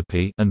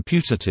therapy, and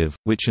putative,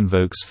 which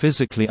invokes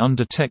physically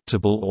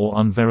undetectable or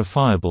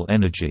unverifiable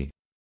energy.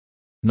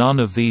 None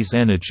of these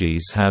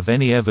energies have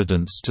any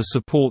evidence to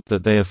support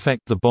that they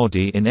affect the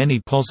body in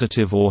any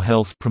positive or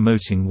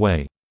health-promoting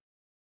way.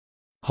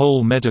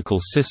 Whole medical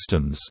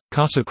systems,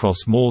 cut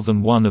across more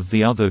than one of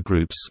the other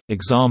groups.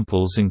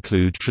 Examples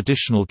include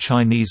traditional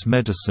Chinese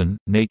medicine,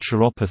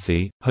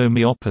 naturopathy,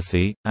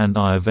 homeopathy, and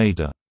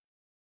Ayurveda.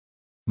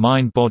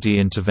 Mind-body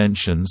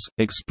interventions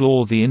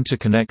explore the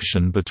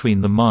interconnection between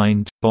the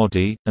mind,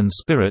 body, and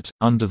spirit,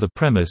 under the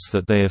premise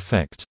that they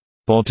affect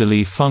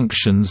bodily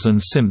functions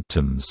and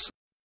symptoms.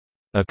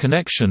 A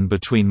connection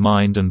between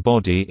mind and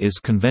body is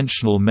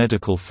conventional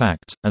medical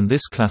fact, and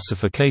this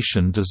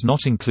classification does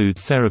not include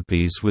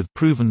therapies with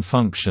proven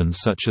function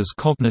such as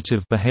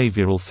cognitive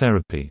behavioral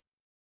therapy.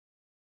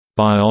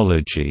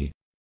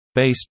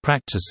 Biology-based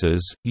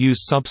practices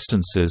use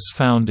substances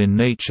found in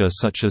nature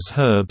such as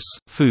herbs,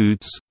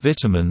 foods,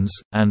 vitamins,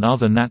 and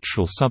other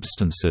natural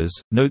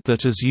substances. Note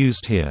that as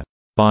used here,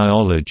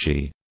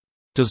 biology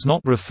does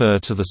not refer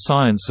to the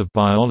science of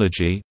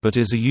biology, but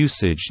is a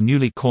usage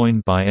newly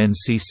coined by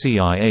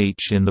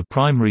NCCIH in the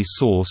primary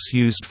source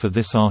used for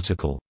this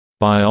article.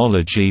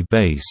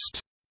 Biology-based,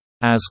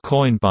 as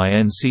coined by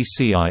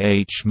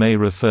NCCIH, may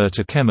refer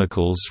to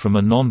chemicals from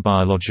a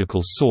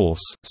non-biological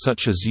source,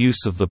 such as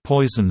use of the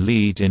poison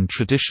lead in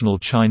traditional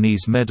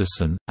Chinese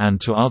medicine, and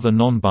to other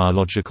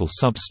non-biological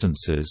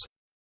substances.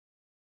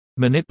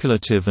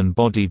 Manipulative and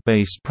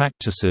body-based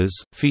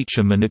practices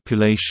feature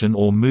manipulation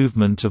or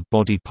movement of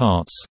body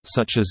parts,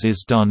 such as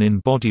is done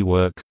in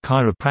bodywork,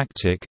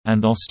 chiropractic,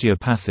 and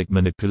osteopathic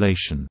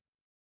manipulation.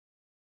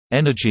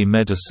 Energy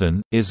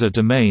medicine is a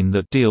domain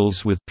that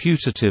deals with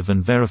putative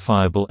and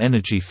verifiable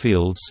energy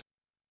fields.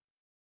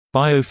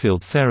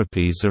 Biofield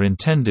therapies are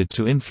intended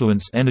to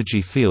influence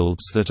energy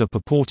fields that are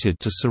purported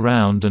to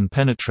surround and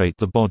penetrate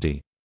the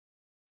body.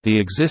 The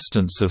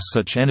existence of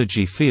such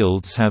energy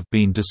fields have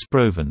been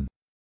disproven.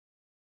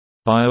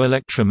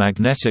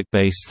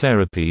 Bioelectromagnetic-based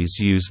therapies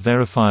use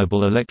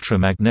verifiable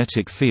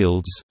electromagnetic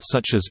fields,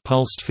 such as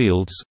pulsed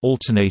fields,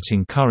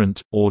 alternating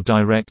current, or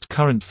direct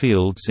current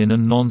fields in a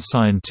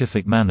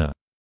non-scientific manner.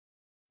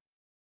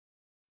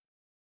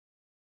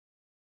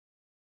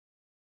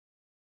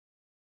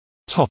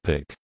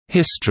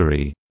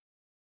 History.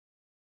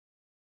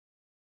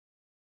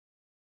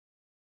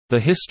 The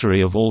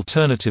history of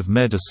alternative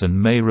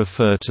medicine may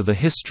refer to the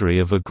history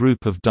of a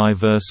group of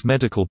diverse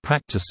medical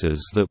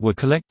practices that were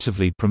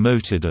collectively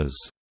promoted as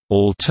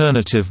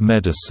alternative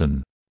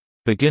medicine,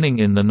 beginning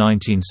in the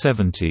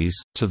 1970s,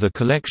 to the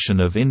collection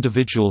of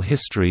individual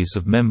histories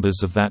of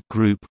members of that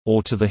group,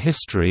 or to the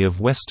history of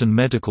Western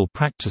medical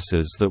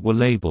practices that were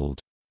labeled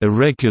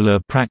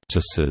irregular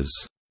practices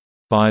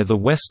by the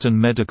Western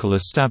medical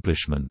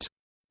establishment.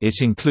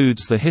 It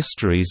includes the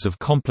histories of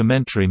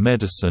complementary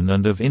medicine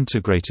and of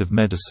integrative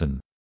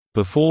medicine.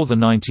 Before the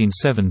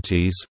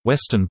 1970s,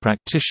 Western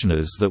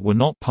practitioners that were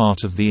not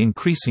part of the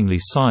increasingly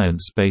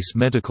science-based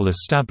medical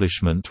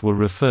establishment were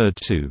referred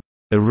to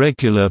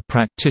irregular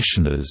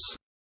practitioners,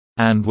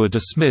 and were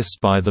dismissed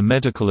by the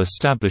medical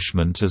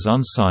establishment as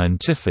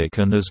unscientific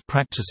and as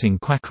practicing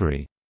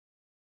quackery.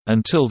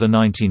 Until the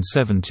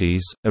 1970s,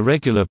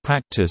 irregular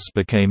practice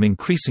became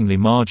increasingly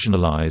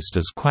marginalized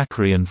as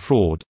quackery and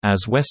fraud,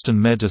 as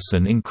Western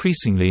medicine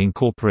increasingly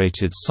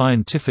incorporated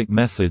scientific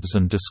methods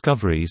and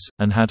discoveries,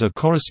 and had a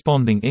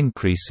corresponding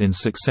increase in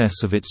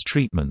success of its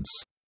treatments.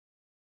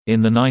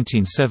 In the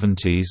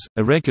 1970s,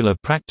 irregular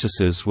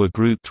practices were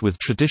grouped with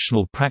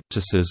traditional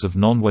practices of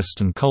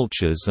non-Western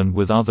cultures and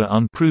with other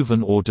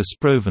unproven or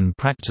disproven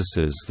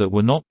practices that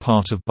were not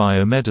part of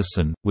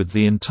biomedicine, with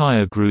the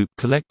entire group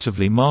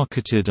collectively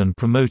marketed and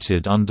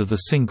promoted under the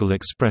single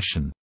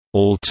expression,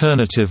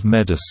 "alternative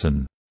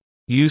medicine."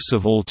 Use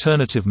of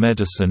alternative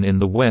medicine in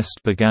the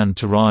West began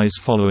to rise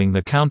following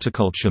the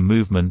counterculture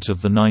movement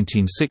of the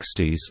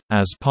 1960s,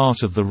 as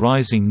part of the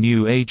rising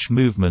New Age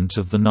movement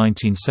of the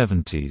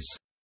 1970s.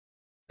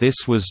 This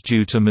was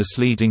due to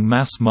misleading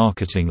mass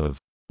marketing of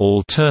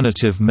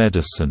alternative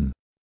medicine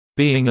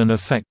being an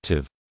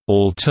effective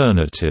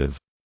alternative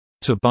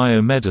to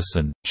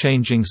biomedicine,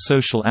 changing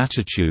social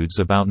attitudes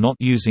about not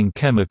using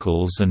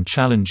chemicals and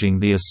challenging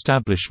the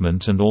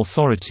establishment and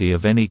authority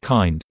of any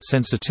kind,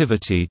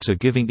 sensitivity to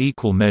giving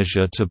equal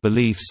measure to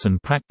beliefs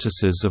and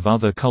practices of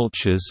other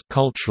cultures,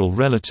 cultural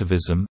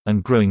relativism,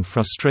 and growing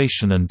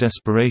frustration and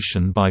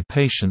desperation by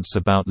patients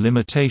about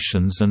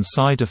limitations and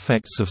side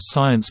effects of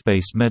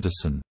science-based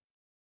medicine.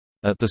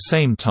 At the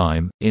same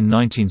time, in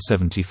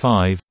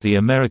 1975, the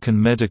American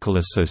Medical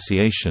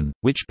Association,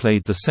 which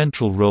played the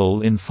central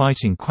role in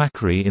fighting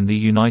quackery in the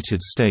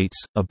United States,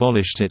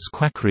 abolished its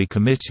quackery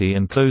committee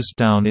and closed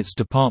down its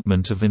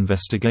Department of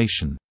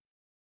Investigation.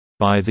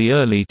 By the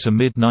early to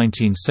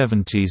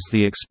mid-1970s,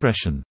 the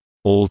expression,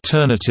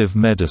 "alternative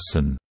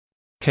medicine"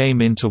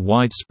 came into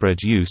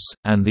widespread use,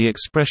 and the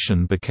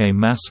expression became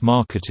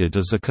mass-marketed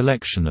as a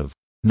collection of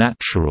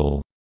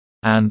 "natural"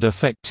 and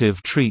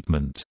effective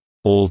treatment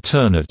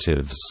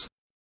alternatives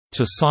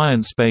to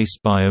science-based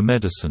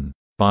biomedicine.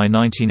 By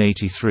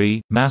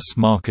 1983, mass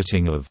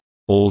marketing of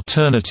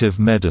alternative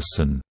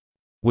medicine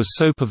was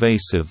so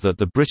pervasive that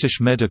the British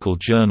Medical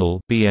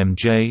Journal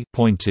 (BMJ)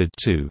 pointed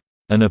to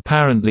an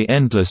apparently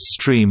endless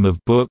stream of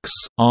books,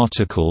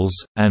 articles,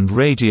 and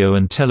radio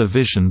and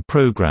television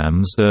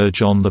programs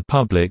urge on the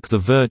public the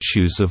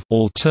virtues of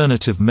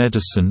alternative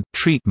medicine,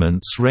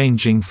 treatments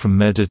ranging from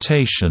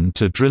meditation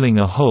to drilling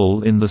a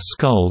hole in the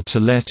skull to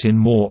let in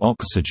more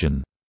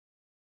oxygen.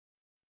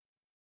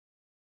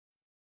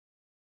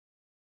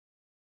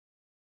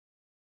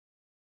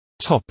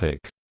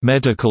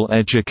 Medical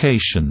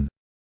education.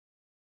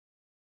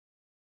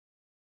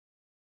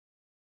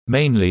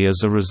 Mainly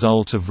as a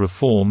result of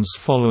reforms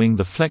following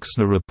the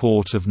Flexner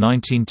Report of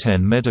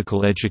 1910,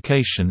 medical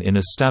education in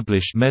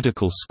established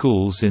medical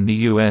schools in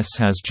the U.S.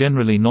 has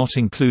generally not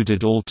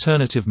included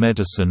alternative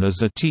medicine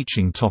as a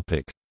teaching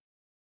topic.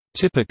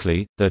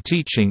 Typically, their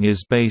teaching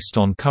is based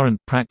on current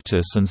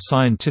practice and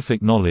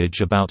scientific knowledge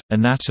about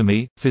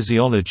anatomy,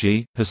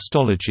 physiology,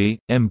 histology,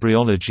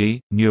 embryology,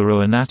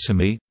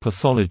 neuroanatomy,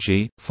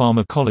 pathology,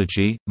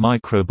 pharmacology,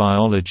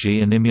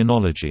 microbiology and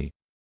immunology.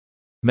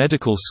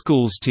 Medical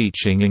schools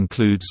teaching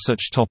includes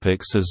such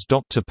topics as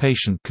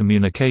doctor-patient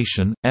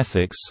communication,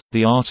 ethics,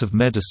 the art of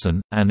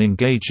medicine, and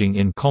engaging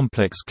in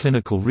complex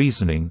clinical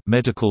reasoning,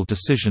 medical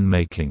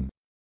decision-making.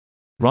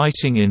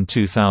 Writing in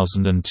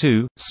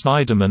 2002,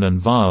 Snyderman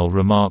and Weil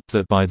remarked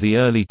that by the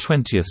early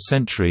 20th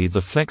century the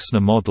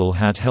Flexner model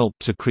had helped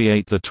to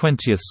create the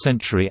 20th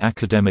century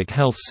academic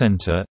health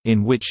center,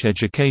 in which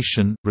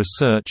education,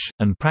 research,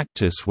 and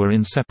practice were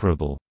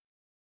inseparable.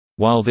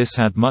 While this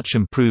had much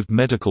improved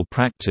medical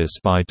practice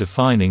by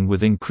defining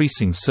with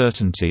increasing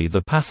certainty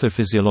the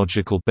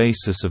pathophysiological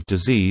basis of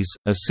disease,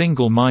 a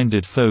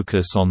single-minded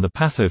focus on the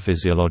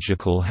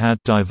pathophysiological had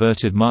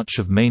diverted much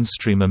of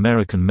mainstream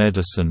American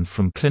medicine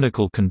from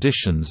clinical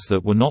conditions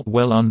that were not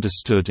well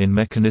understood in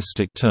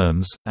mechanistic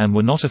terms, and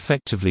were not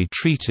effectively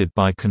treated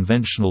by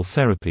conventional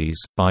therapies.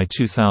 By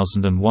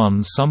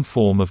 2001, some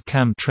form of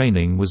CAM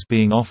training was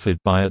being offered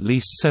by at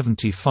least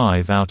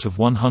 75 out of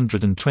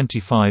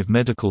 125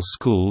 medical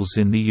schools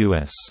in the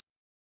U.S.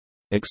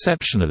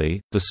 Exceptionally,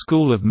 the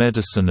School of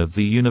Medicine of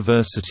the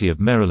University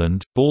of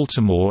Maryland,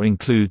 Baltimore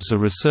includes a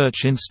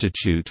research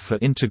institute for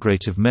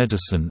integrative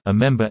medicine, a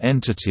member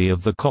entity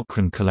of the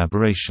Cochrane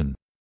collaboration.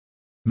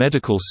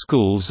 Medical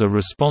schools are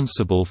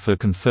responsible for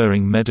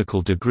conferring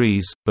medical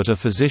degrees, but a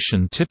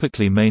physician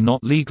typically may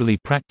not legally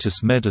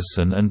practice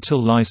medicine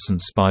until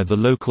licensed by the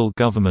local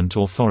government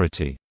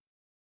authority.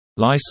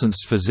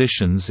 Licensed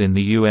physicians in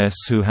the U.S.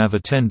 who have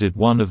attended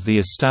one of the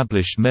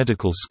established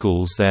medical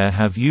schools there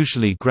have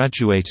usually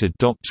graduated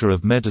Doctor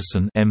of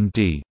Medicine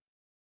 (MD).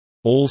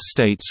 All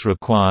states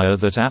require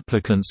that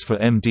applicants for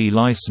MD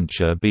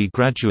licensure be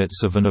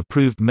graduates of an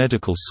approved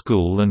medical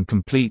school and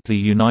complete the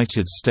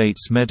United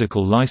States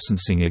Medical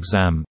Licensing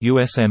Exam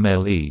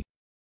 (USMLE).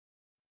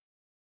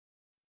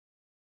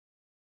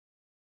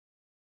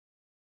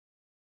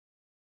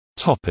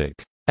 Topic: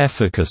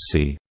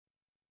 Efficacy.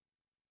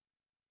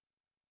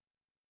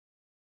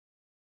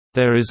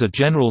 There is a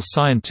general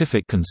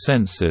scientific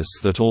consensus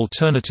that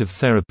alternative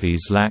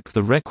therapies lack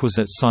the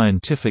requisite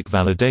scientific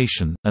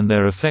validation, and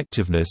their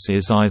effectiveness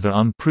is either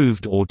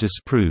unproved or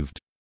disproved.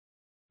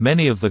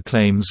 Many of the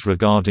claims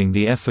regarding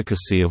the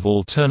efficacy of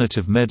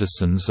alternative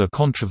medicines are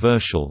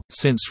controversial,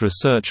 since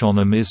research on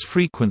them is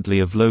frequently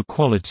of low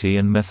quality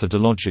and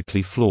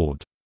methodologically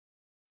flawed.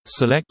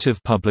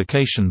 selective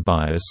publication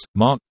bias,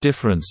 marked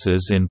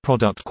differences in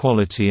product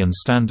quality and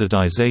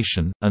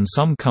standardization, and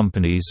some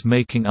companies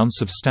making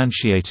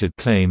unsubstantiated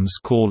claims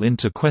call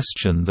into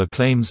question the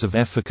claims of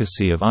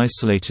efficacy of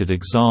isolated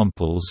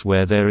examples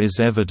where there is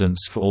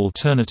evidence for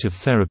alternative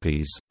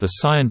therapies. The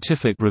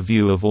Scientific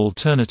Review of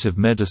Alternative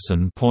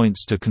Medicine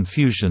points to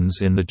confusions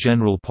in the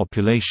general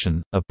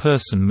population. A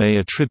person may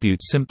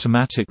attribute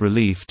symptomatic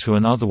relief to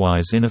an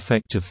otherwise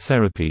ineffective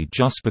therapy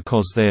just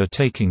because they are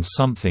taking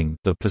something,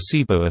 the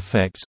placebo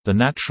effect, the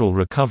natural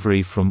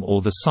recovery from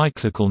or the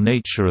cyclical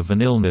nature of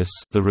an illness,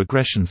 the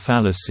regression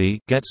fallacy,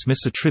 gets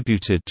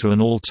misattributed to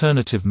an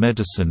alternative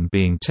medicine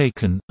being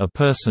taken. A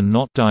person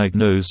not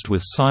diagnosed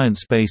with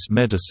science-based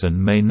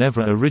medicine may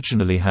never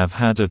originally have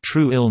had a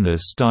true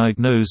illness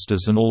diagnosed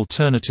as an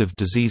alternative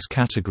disease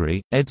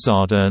category.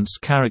 Edzard Ernst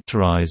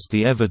characterized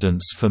the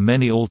evidence for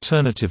many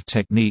alternative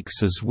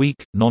techniques as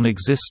weak,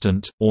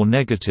 non-existent, or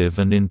negative,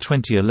 and in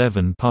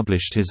 2011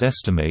 published his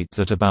estimate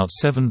that about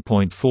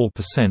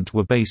 7.4%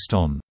 were based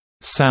on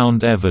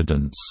sound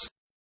evidence,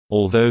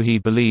 although he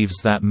believes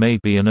that may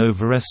be an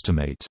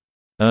overestimate.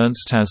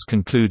 Ernst has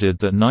concluded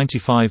that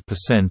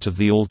 95% of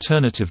the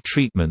alternative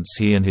treatments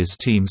he and his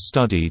team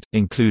studied,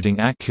 including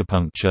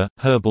acupuncture,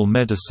 herbal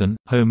medicine,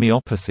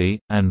 homeopathy,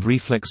 and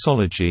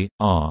reflexology,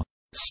 are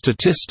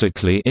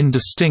statistically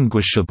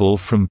indistinguishable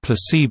from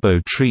placebo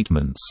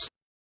treatments.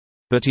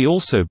 But he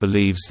also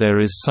believes there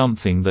is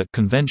something that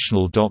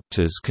conventional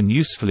doctors can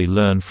usefully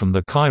learn from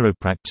the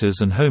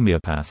chiropractors and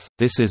homeopath.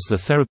 This is the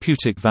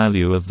therapeutic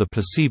value of the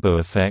placebo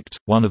effect,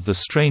 one of the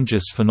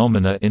strangest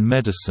phenomena in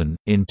medicine.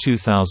 In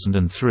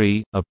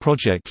 2003, a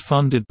project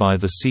funded by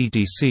the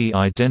CDC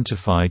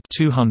identified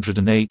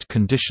 208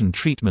 condition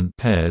treatment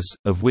pairs,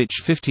 of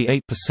which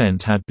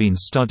 58% had been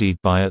studied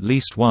by at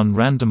least one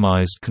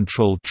randomized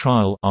controlled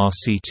trial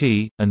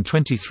 (RCT), and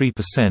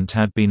 23%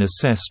 had been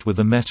assessed with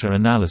a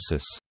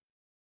meta-analysis.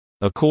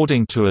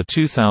 According to a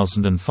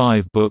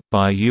 2005 book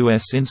by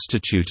U.S.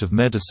 Institute of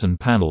Medicine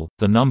panel,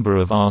 the number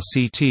of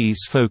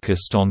RCTs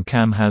focused on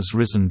CAM has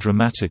risen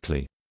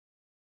dramatically.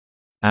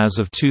 As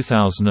of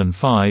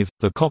 2005,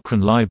 the Cochrane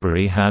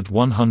Library had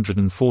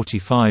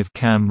 145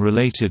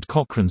 CAM-related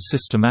Cochrane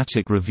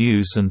systematic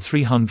reviews and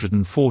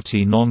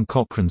 340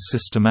 non-Cochrane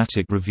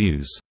systematic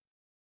reviews.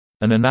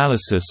 An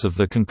analysis of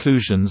the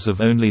conclusions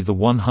of only the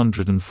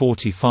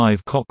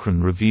 145 Cochrane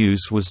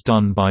reviews was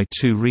done by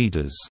 2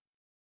 readers.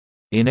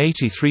 In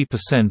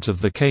 83%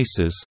 of the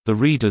cases, the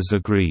readers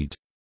agreed.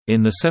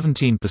 In the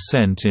 17%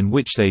 in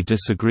which they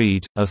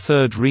disagreed, a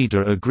third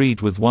reader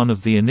agreed with one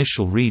of the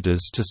initial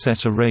readers to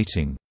set a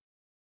rating.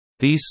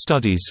 These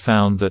studies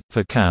found that,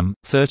 for CAM,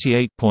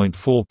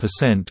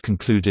 38.4%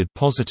 concluded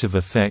positive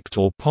effect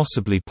or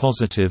possibly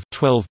positive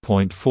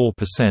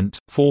 12.4%,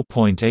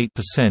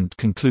 4.8%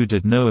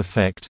 concluded no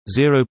effect,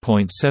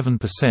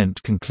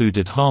 0.7%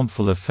 concluded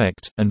harmful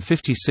effect, and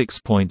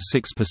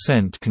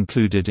 56.6%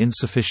 concluded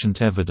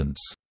insufficient evidence.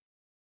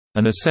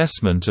 An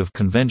assessment of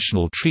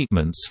conventional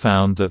treatments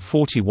found that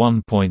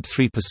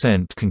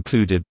 41.3%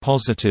 concluded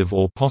positive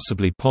or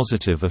possibly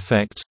positive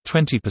effect,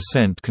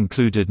 20%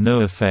 concluded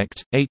no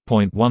effect,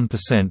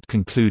 8.1%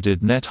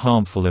 concluded net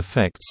harmful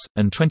effects,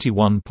 and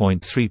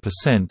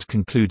 21.3%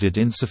 concluded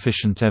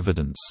insufficient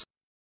evidence.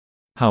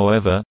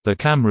 However, the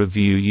CAM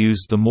review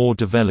used the more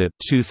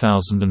developed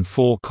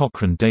 2004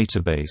 Cochrane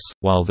database,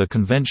 while the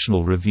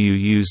conventional review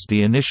used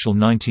the initial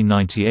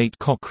 1998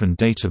 Cochrane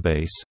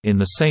database. In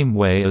the same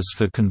way as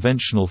for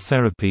conventional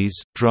therapies,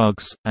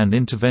 drugs, and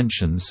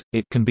interventions,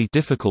 it can be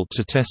difficult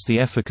to test the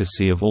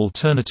efficacy of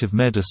alternative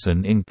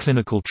medicine in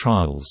clinical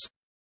trials.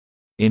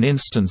 In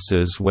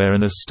instances where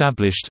an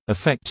established,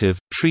 effective,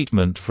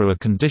 treatment for a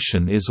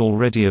condition is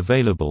already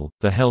available,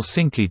 the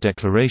Helsinki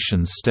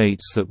Declaration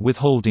states that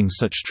withholding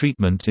such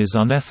treatment is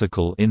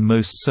unethical in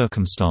most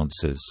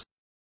circumstances.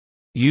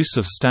 Use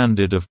of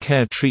standard of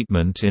care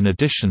treatment in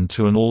addition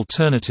to an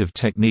alternative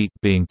technique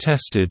being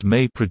tested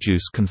may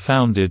produce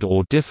confounded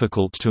or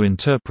difficult to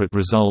interpret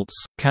results.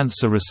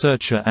 Cancer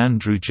researcher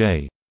Andrew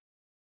J.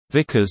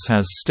 Vickers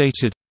has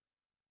stated,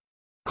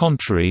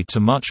 contrary to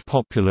much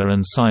popular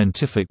and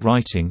scientific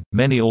writing,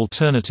 many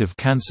alternative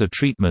cancer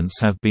treatments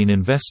have been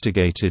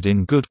investigated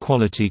in good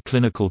quality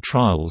clinical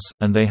trials,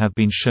 and they have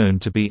been shown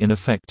to be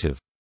ineffective.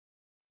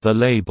 The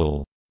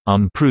label,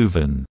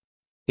 "unproven,"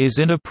 is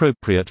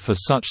inappropriate for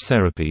such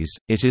therapies.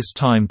 It is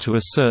time to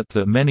assert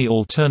that many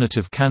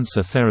alternative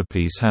cancer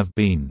therapies have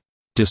been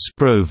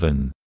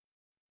disproven.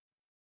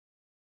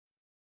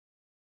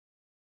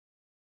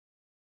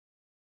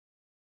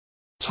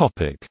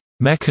 Topic: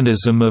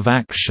 Mechanism of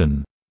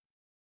action.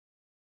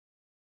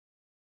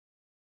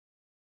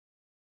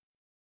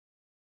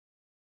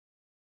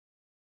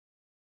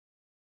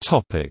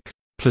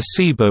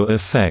 Placebo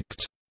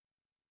effect.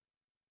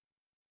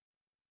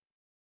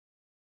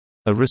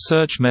 A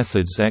research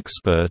methods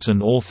expert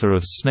and author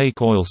of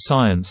Snake Oil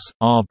Science,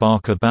 R.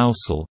 Barker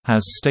Bousell,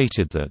 has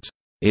stated that,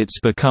 "It's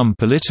become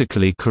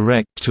politically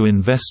correct to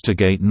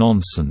investigate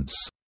nonsense."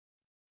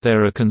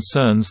 There are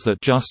concerns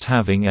that just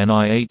having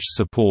NIH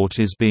support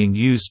is being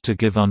used to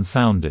give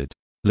unfounded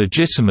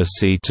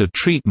legitimacy to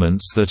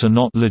treatments that are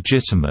not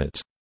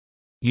legitimate.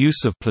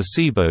 Use of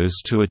placebos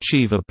to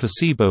achieve a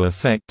placebo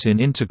effect in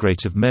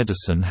integrative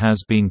medicine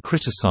has been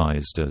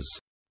criticized as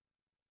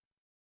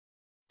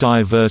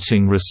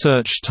diverting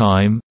research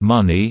time,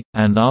 money,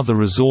 and other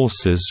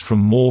resources from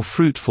more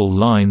fruitful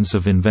lines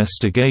of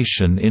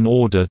investigation in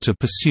order to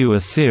pursue a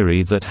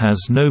theory that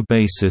has no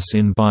basis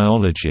in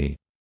biology.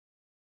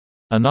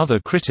 Another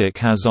critic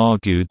has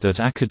argued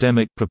that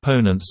academic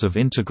proponents of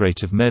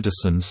integrative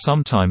medicine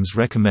sometimes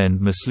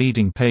recommend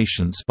misleading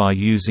patients by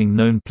using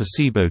known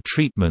placebo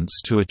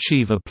treatments to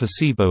achieve a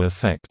placebo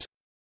effect.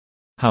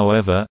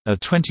 However, a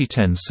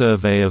 2010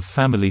 survey of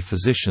family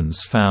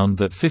physicians found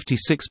that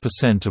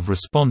 56% of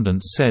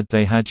respondents said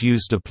they had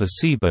used a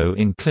placebo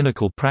in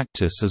clinical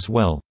practice as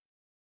well.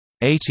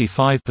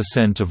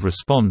 85% of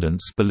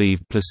respondents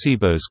believed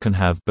placebos can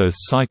have both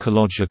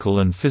psychological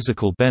and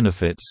physical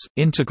benefits.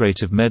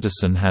 Integrative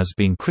medicine has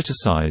been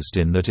criticized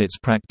in that its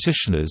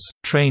practitioners,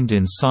 trained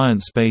in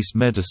science-based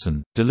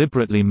medicine,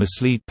 deliberately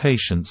mislead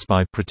patients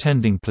by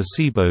pretending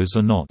placebos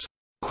are not.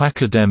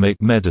 Quackademic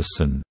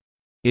medicine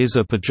is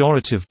a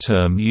pejorative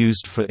term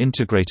used for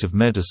integrative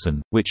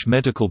medicine, which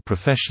medical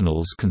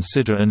professionals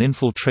consider an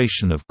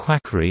infiltration of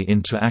quackery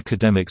into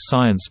academic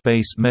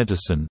science-based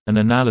medicine. An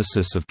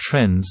analysis of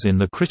trends in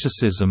the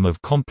criticism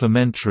of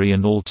complementary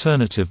and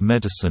alternative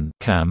medicine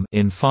 (CAM)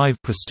 in 5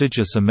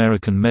 prestigious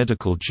American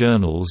medical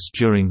journals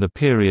during the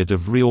period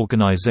of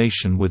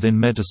reorganization within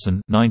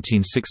medicine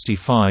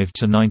 1965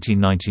 to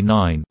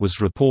 1999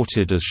 was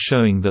reported as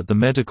showing that the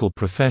medical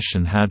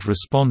profession had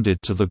responded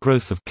to the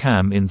growth of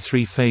CAM in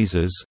 3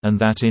 phases, and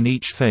that in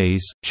each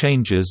phase,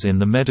 changes in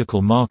the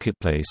medical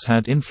marketplace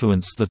had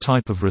influenced the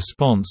type of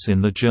response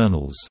in the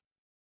journals.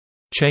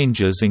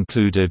 Changes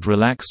included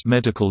relaxed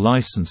medical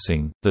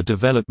licensing, the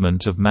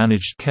development of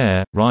managed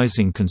care,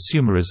 rising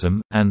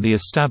consumerism, and the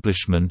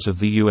establishment of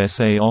the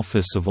USA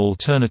Office of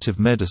Alternative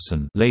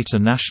Medicine, later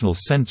National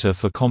Center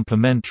for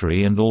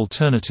Complementary and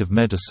Alternative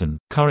Medicine,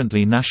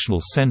 currently National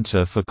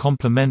Center for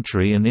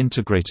Complementary and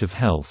Integrative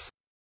Health.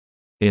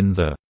 In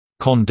the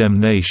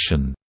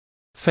condemnation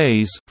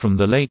phase, from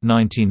the late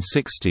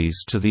 1960s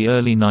to the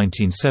early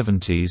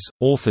 1970s,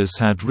 authors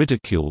had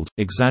ridiculed,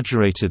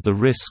 exaggerated the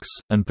risks,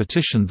 and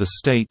petitioned the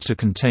state to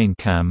contain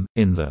CAM.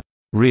 In the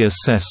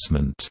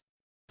reassessment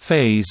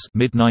phase,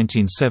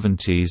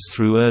 mid-1970s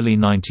through early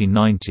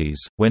 1990s,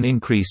 when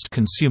increased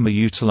consumer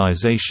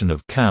utilization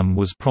of CAM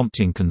was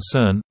prompting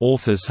concern,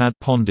 authors had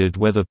pondered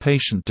whether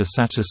patient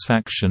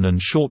dissatisfaction and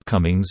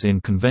shortcomings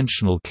in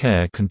conventional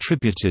care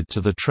contributed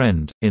to the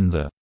trend. In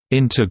the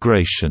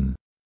integration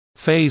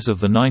phase of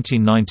the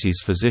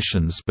 1990s,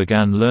 physicians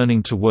began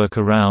learning to work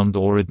around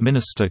or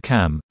administer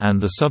CAM,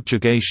 and the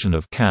subjugation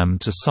of CAM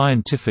to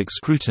scientific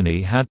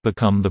scrutiny had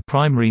become the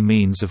primary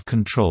means of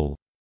control.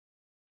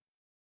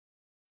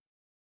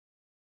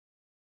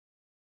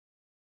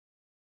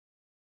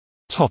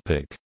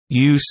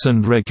 Use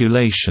and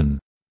regulation.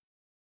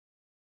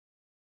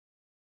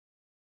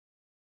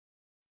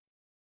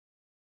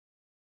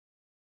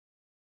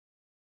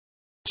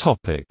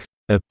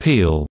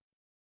 Appeal.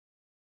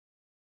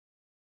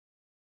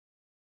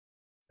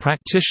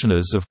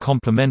 Practitioners of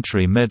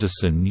complementary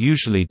medicine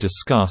usually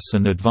discuss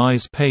and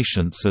advise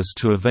patients as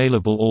to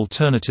available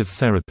alternative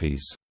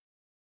therapies.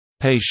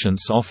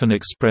 Patients often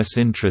express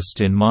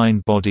interest in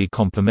mind-body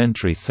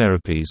complementary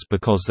therapies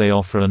because they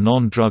offer a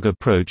non-drug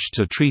approach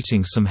to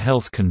treating some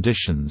health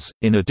conditions.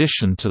 In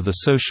addition to the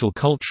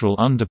social-cultural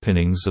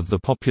underpinnings of the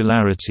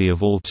popularity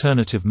of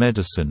alternative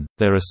medicine,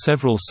 there are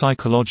several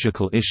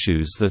psychological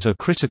issues that are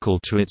critical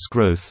to its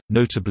growth,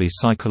 notably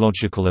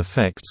psychological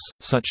effects,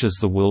 such as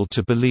the will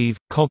to believe,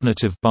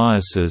 cognitive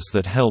biases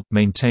that help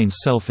maintain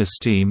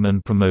self-esteem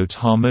and promote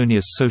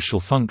harmonious social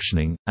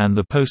functioning, and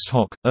the post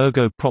hoc,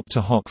 ergo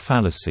propter hoc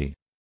fallacy.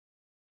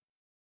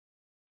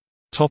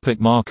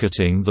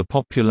 Marketing. The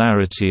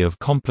popularity of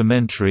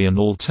complementary and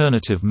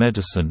alternative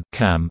medicine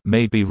 (CAM)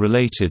 may be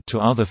related to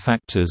other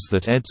factors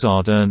that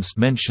Edzard Ernst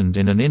mentioned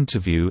in an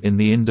interview in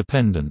The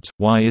Independent.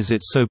 Why is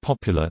it so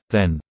popular,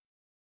 then?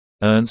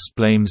 Ernst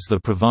blames the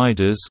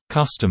providers,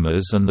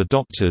 customers and the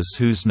doctors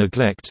whose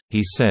neglect,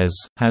 he says,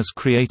 has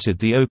created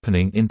the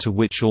opening into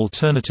which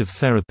alternative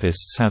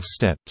therapists have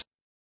stepped.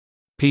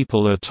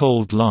 People are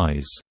told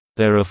lies.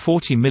 There are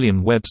 40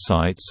 million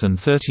websites and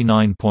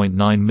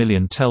 39.9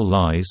 million tell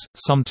lies,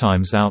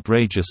 sometimes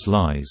outrageous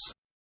lies.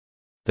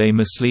 They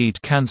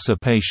mislead cancer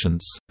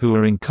patients, who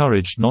are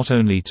encouraged not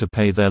only to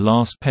pay their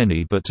last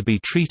penny but to be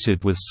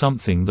treated with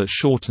something that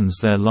shortens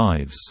their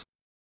lives.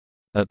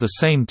 At the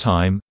same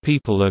time,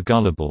 people are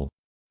gullible.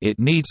 It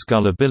needs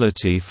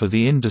gullibility for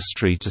the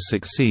industry to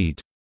succeed.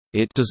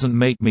 It doesn't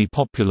make me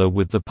popular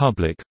with the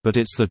public, but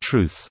it's the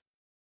truth.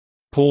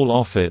 Paul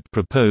Offit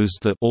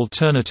proposed that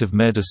alternative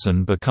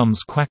medicine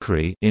becomes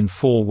quackery in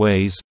 4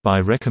 ways, by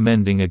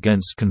recommending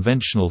against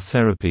conventional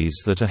therapies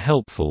that are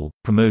helpful,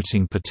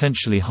 promoting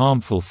potentially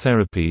harmful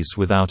therapies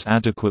without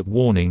adequate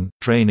warning,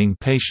 draining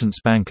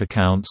patients' bank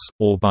accounts,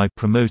 or by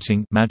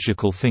promoting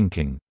magical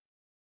thinking.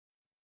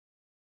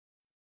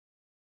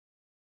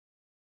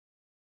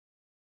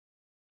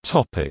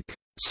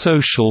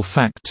 Social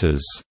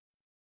factors.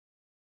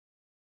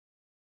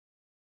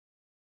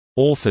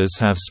 Authors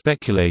have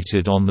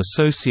speculated on the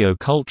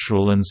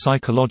socio-cultural and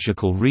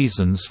psychological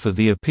reasons for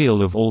the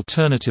appeal of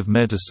alternative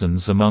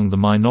medicines among the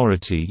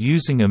minority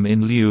using them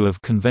in lieu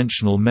of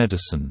conventional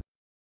medicine.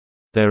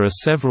 There are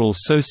several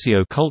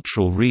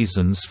socio-cultural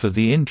reasons for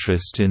the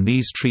interest in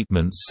these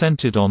treatments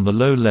centered on the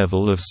low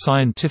level of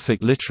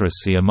scientific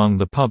literacy among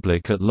the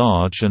public at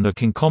large and a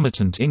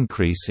concomitant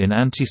increase in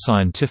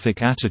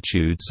anti-scientific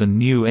attitudes and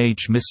New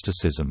Age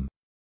mysticism.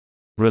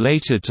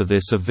 Related to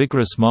this, a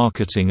vigorous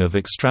marketing of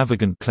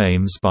extravagant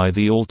claims by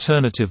the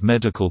alternative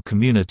medical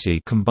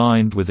community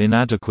combined with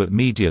inadequate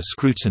media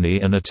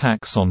scrutiny and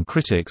attacks on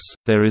critics.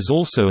 There is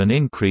also an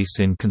increase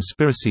in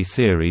conspiracy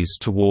theories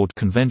toward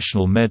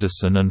conventional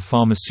medicine and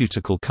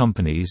pharmaceutical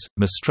companies,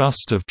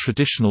 mistrust of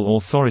traditional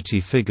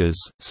authority figures,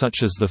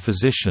 such as the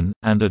physician,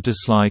 and a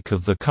dislike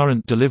of the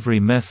current delivery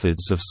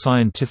methods of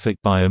scientific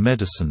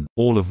biomedicine,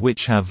 all of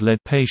which have led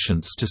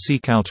patients to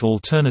seek out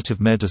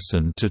alternative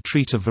medicine to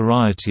treat a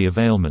variety of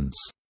ailments.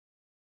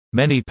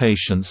 Many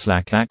patients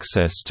lack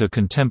access to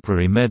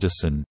contemporary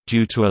medicine,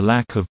 due to a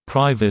lack of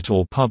private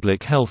or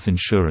public health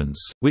insurance,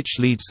 which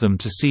leads them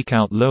to seek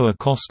out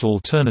lower-cost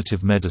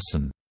alternative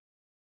medicine.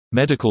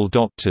 Medical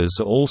doctors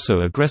are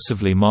also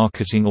aggressively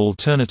marketing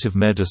alternative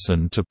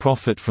medicine to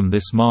profit from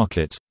this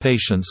market.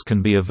 Patients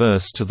can be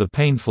averse to the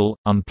painful,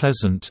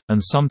 unpleasant,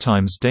 and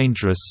sometimes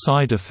dangerous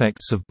side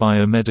effects of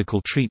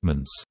biomedical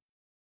treatments.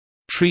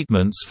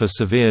 Treatments for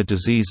severe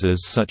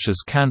diseases such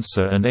as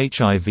cancer and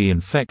HIV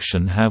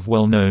infection have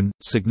well-known,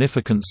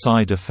 significant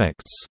side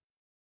effects.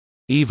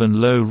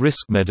 Even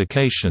low-risk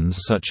medications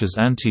such as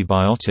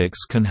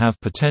antibiotics can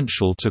have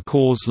potential to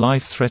cause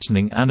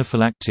life-threatening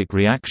anaphylactic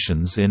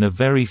reactions in a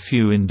very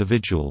few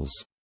individuals.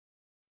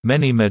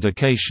 Many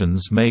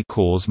medications may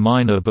cause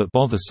minor but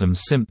bothersome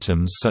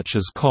symptoms such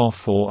as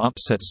cough or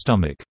upset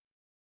stomach.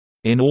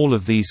 In all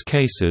of these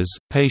cases,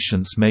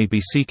 patients may be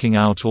seeking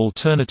out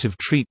alternative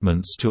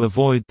treatments to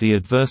avoid the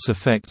adverse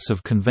effects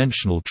of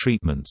conventional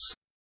treatments.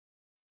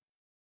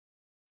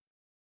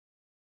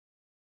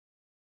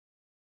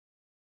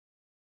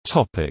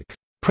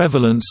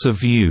 Prevalence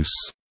of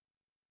use.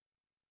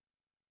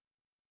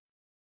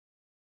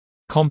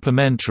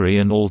 Complementary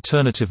and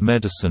alternative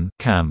medicine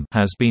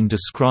has been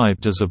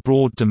described as a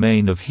broad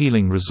domain of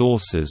healing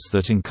resources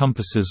that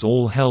encompasses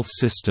all health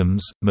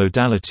systems,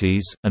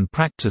 modalities, and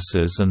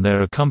practices and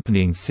their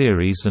accompanying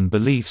theories and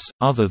beliefs,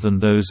 other than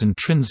those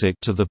intrinsic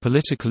to the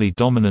politically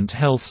dominant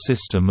health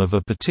system of a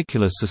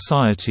particular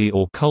society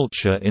or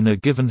culture in a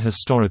given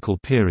historical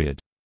period.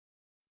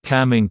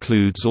 CAM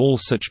includes all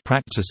such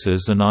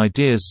practices and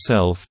ideas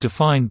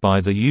self-defined by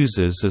the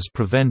users as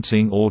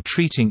preventing or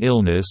treating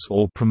illness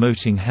or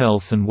promoting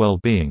health and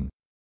well-being.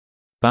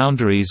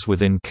 Boundaries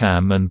within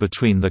CAM and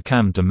between the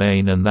CAM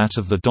domain and that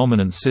of the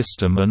dominant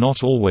system are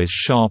not always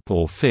sharp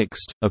or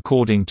fixed.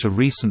 According to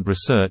recent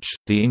research,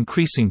 the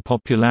increasing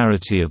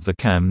popularity of the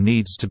CAM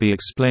needs to be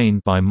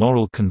explained by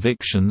moral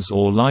convictions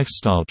or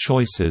lifestyle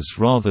choices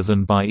rather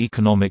than by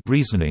economic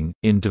reasoning.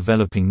 In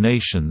developing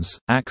nations,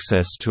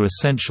 access to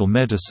essential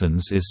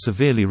medicines is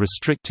severely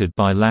restricted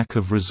by lack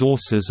of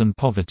resources and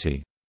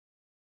poverty.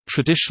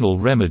 Traditional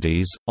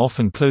remedies,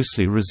 often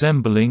closely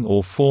resembling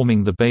or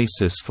forming the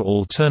basis for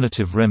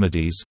alternative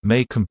remedies,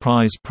 may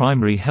comprise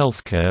primary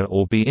healthcare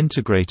or be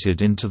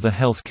integrated into the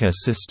healthcare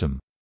system.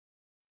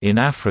 In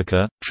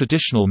Africa,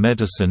 traditional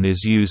medicine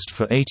is used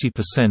for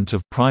 80%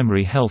 of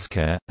primary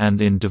healthcare,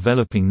 and in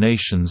developing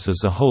nations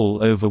as a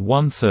whole over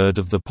one-third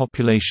of the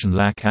population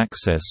lack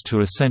access to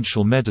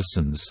essential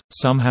medicines.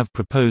 Some have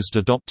proposed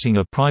adopting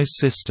a prize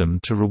system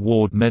to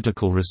reward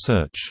medical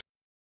research.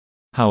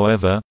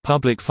 However,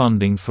 public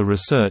funding for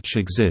research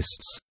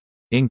exists.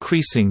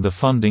 Increasing the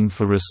funding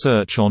for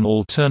research on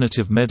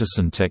alternative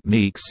medicine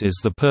techniques is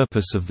the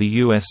purpose of the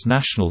U.S.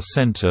 National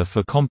Center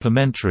for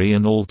Complementary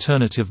and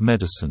Alternative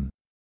Medicine.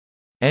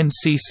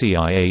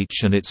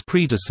 NCCIH and its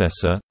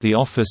predecessor, the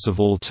Office of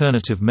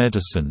Alternative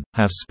Medicine,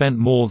 have spent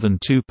more than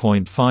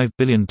 $2.5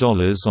 billion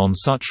on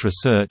such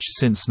research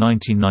since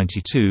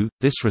 1992.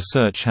 This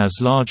research has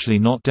largely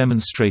not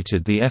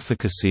demonstrated the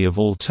efficacy of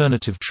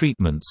alternative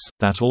treatments,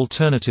 that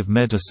alternative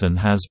medicine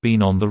has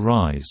been on the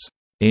rise.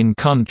 In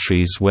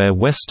countries where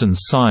Western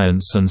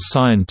science and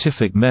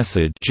scientific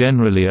method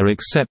generally are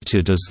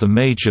accepted as the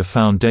major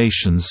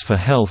foundations for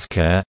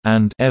healthcare,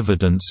 and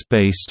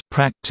evidence-based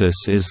practice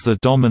is the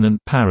dominant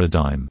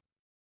paradigm,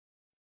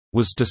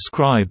 was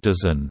described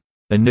as an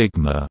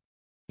enigma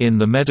in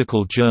the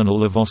Medical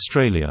Journal of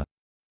Australia.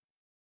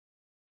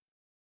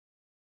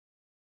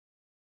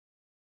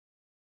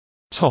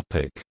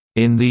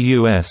 In the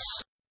U.S.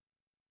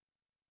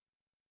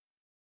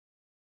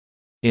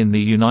 In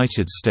the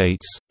United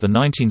States, the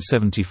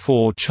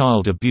 1974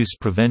 Child Abuse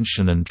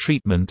Prevention and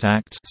Treatment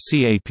Act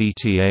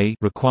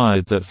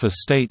required that for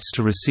states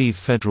to receive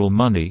federal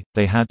money,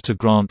 they had to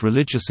grant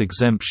religious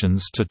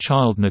exemptions to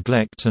child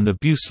neglect and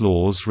abuse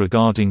laws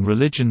regarding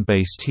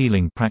religion-based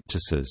healing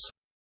practices.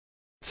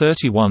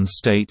 31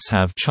 states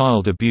have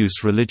child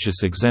abuse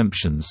religious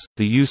exemptions.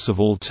 The use of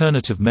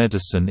alternative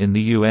medicine in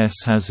the U.S.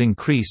 has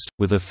increased,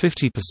 with a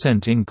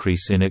 50%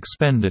 increase in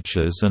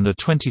expenditures and a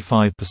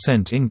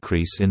 25%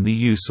 increase in the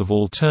use of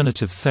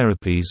alternative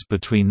therapies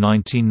between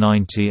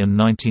 1990 and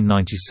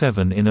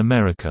 1997 in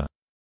America.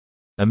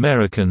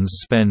 Americans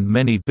spend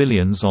many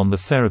billions on the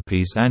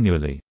therapies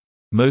annually.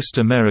 Most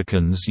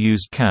Americans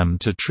use CAM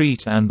to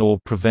treat and/or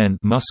prevent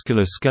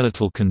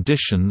musculoskeletal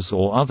conditions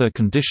or other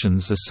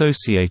conditions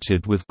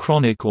associated with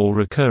chronic or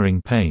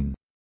recurring pain.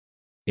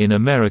 In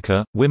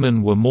America,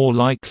 women were more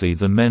likely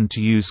than men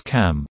to use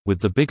CAM,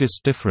 with the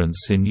biggest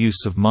difference in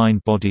use of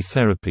mind-body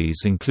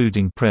therapies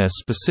including prayer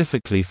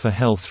specifically for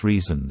health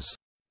reasons.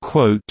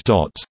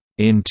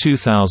 In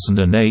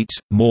 2008,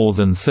 more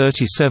than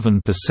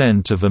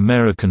 37% of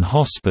American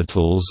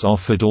hospitals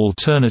offered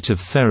alternative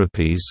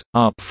therapies,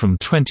 up from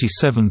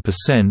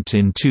 27%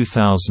 in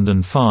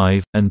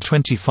 2005, and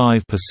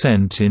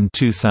 25% in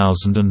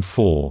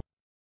 2004.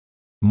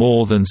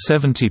 More than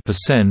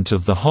 70%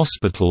 of the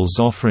hospitals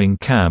offering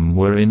CAM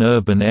were in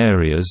urban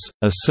areas.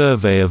 A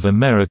survey of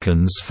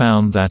Americans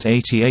found that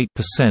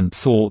 88%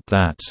 thought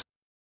that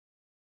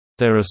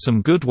there are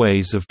some good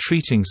ways of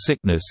treating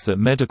sickness that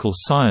medical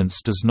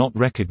science does not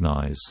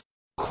recognize.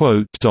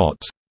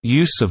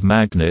 Use of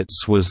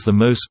magnets was the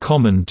most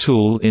common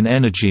tool in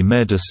energy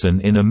medicine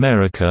in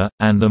America,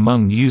 and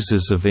among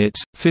users of it,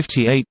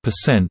 58%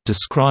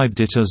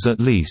 described it as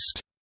at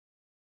least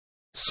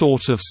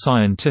sort of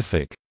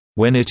scientific,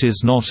 when it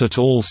is not at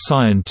all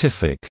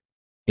scientific.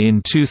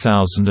 In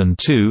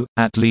 2002,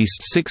 at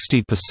least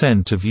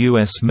 60% of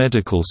U.S.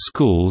 medical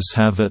schools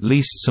have at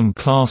least some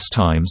class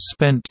time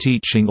spent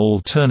teaching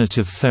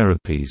alternative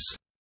therapies.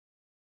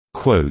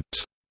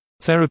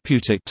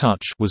 Therapeutic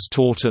touch was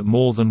taught at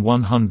more than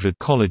 100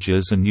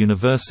 colleges and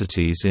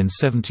universities in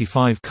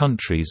 75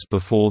 countries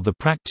before the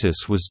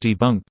practice was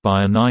debunked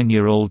by a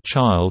 9-year-old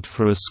child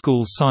for a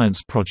school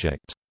science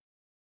project.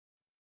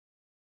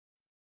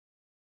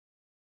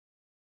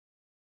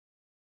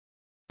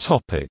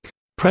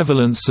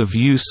 Prevalence of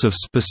use of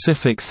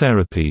specific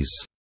therapies.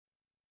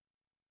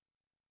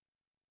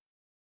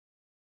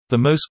 The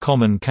most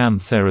common CAM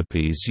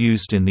therapies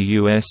used in the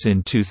U.S.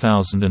 in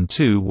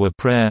 2002 were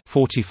prayer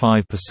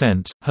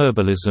 45%,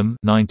 herbalism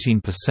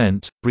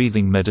 19%,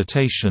 breathing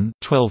meditation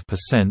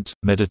 12%,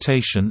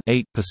 meditation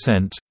 8%,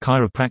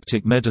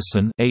 chiropractic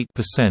medicine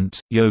 8%,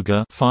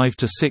 yoga 5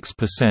 to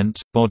 6%,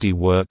 body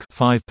work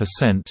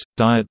 5%,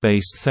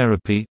 diet-based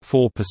therapy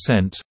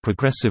 4%,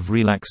 progressive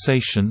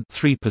relaxation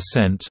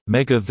 3%,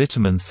 mega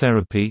vitamin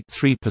therapy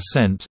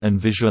 3%, and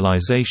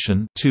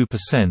visualization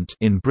 2%.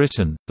 In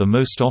Britain, the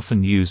most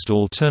often used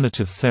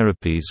alternative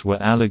therapies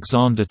were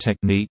Alexander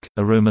technique,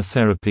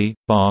 aromatherapy,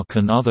 bark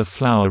and other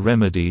flower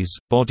remedies,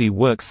 body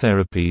work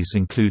therapies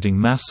including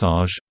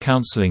massage,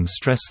 counseling,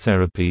 stress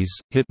therapies,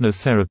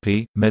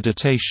 hypnotherapy,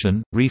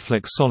 meditation,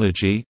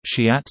 reflexology,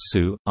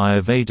 shiatsu,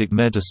 Ayurvedic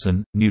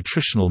medicine,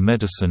 nutritional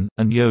medicine,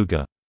 and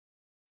yoga.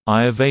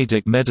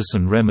 Ayurvedic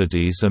medicine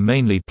remedies are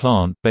mainly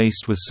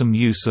plant-based with some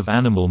use of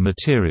animal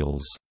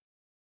materials.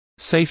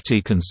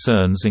 Safety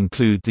concerns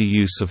include the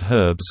use of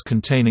herbs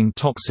containing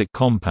toxic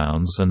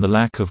compounds and the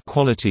lack of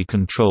quality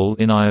control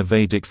in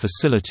Ayurvedic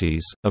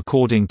facilities.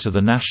 According to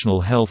the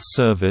National Health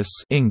Service,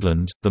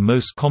 England, the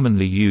most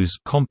commonly used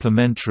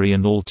complementary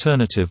and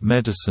alternative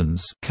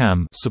medicines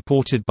 (CAM)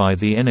 supported by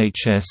the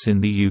NHS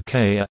in the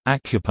UK are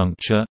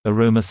acupuncture,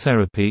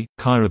 aromatherapy,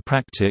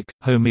 chiropractic,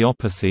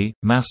 homeopathy,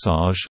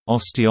 massage,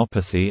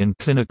 osteopathy, and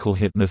clinical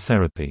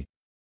hypnotherapy.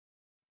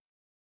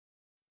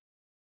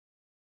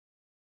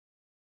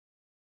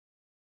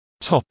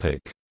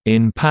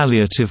 In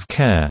palliative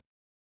care.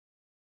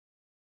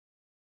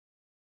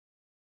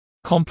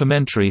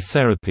 Complementary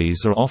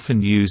therapies are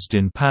often used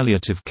in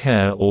palliative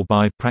care or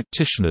by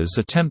practitioners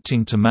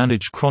attempting to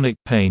manage chronic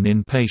pain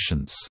in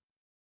patients.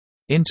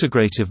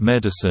 Integrative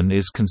medicine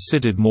is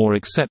considered more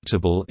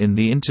acceptable in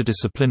the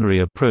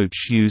interdisciplinary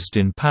approach used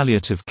in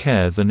palliative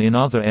care than in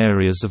other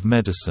areas of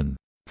medicine.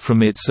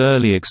 From its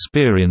early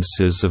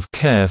experiences of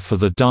care for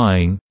the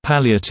dying,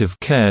 palliative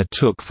care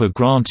took for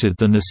granted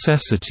the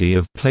necessity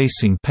of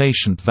placing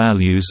patient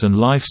values and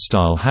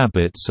lifestyle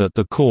habits at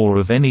the core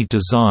of any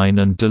design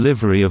and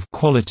delivery of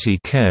quality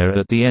care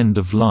at the end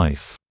of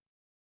life.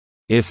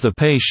 If the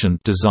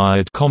patient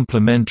desired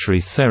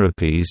complementary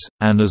therapies,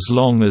 and as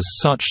long as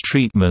such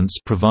treatments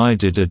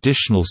provided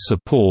additional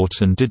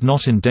support and did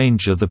not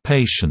endanger the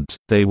patient,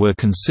 they were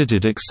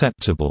considered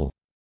acceptable.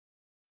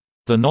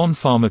 The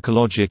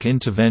non-pharmacologic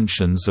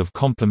interventions of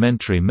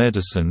complementary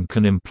medicine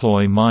can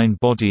employ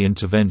mind-body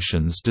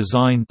interventions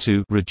designed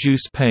to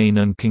reduce pain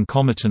and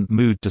concomitant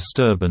mood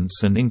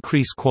disturbance and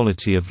increase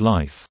quality of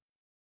life.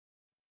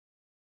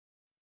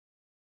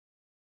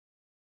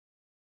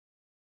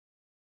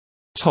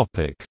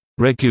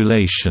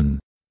 Regulation.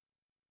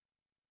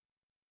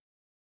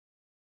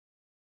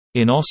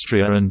 In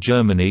Austria and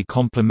Germany,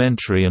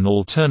 complementary and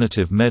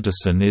alternative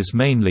medicine is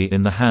mainly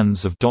in the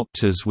hands of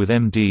doctors with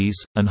MDs,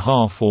 and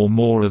half or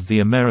more of the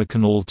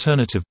American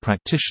alternative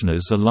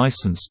practitioners are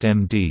licensed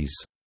MDs.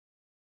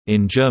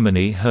 In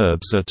Germany,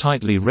 herbs are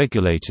tightly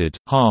regulated,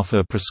 half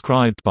are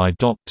prescribed by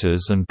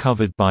doctors and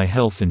covered by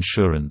health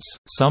insurance.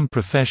 Some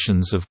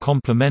professions of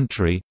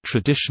complementary,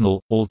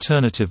 traditional,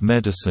 alternative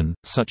medicine,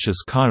 such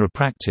as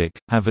chiropractic,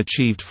 have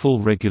achieved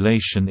full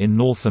regulation in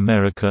North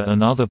America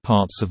and other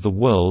parts of the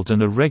world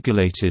and are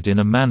regulated in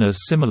a manner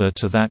similar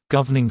to that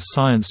governing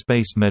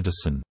science-based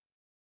medicine.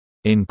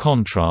 In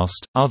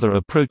contrast, other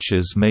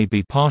approaches may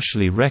be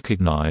partially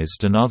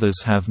recognized and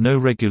others have no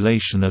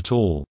regulation at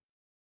all.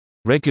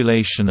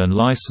 Regulation and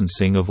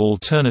licensing of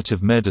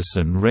alternative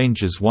medicine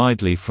ranges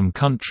widely from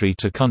country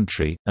to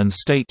country, and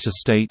state to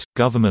state.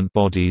 Government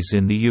bodies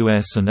in the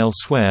US and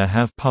elsewhere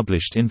have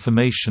published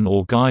information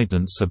or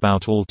guidance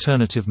about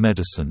alternative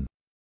medicine.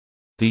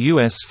 The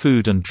U.S.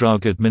 Food and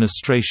Drug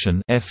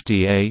Administration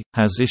 (FDA)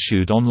 has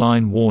issued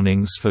online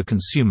warnings for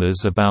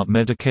consumers about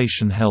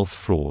medication health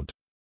fraud.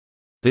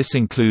 This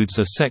includes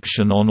a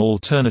section on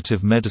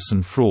alternative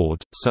medicine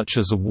fraud, such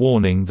as a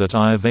warning that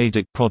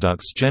Ayurvedic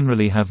products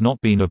generally have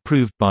not been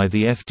approved by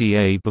the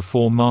FDA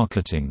before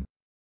marketing.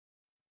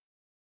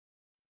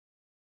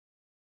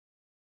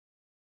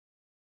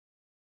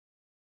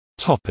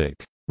 Topic: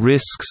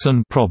 Risks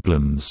and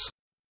problems.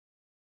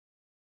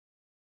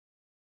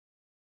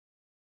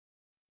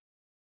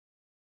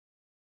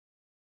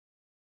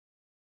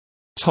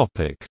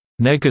 Topic: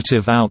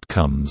 Negative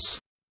outcomes.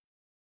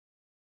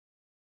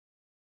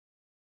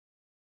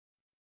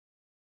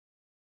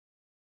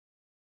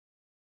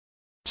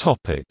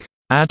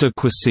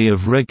 Adequacy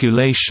of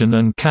regulation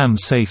and CAM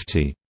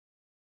safety.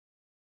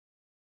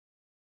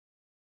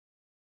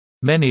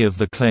 Many of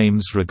the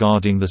claims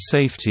regarding the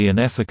safety and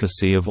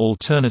efficacy of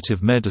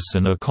alternative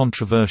medicine are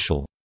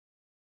controversial.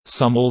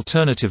 Some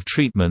alternative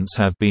treatments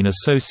have been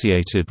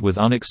associated with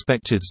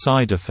unexpected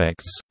side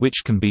effects,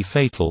 which can be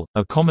fatal.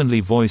 Commonly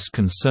voiced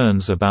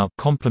concerns about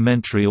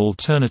complementary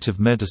alternative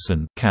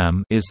medicine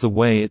 (CAM) is the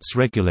way it's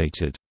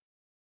regulated.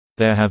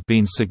 There have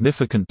been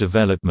significant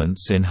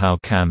developments in how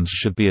CAMs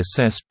should be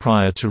assessed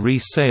prior to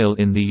resale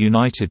in the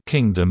United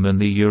Kingdom and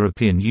the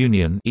European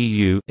Union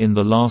 (EU) in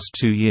the last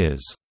 2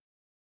 years.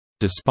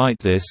 Despite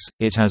this,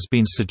 it has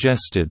been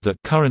suggested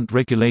that current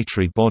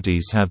regulatory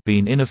bodies have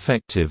been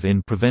ineffective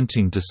in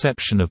preventing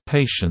deception of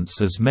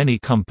patients, as many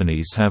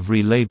companies have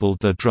relabeled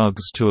their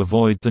drugs to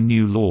avoid the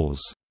new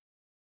laws.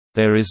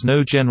 There is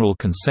no general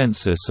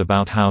consensus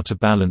about how to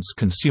balance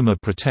consumer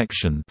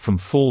protection from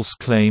false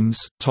claims,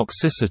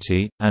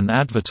 toxicity, and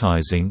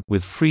advertising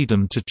with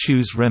freedom to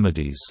choose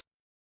remedies.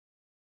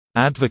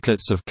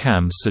 Advocates of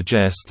CAM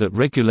suggest that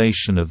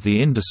regulation of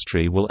the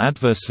industry will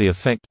adversely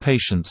affect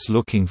patients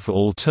looking for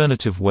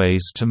alternative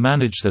ways to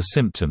manage their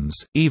symptoms,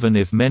 even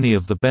if many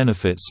of the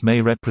benefits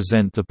may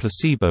represent the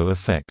placebo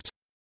effect.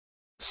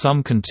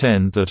 Some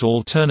contend that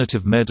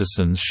alternative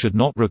medicines should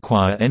not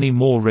require any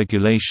more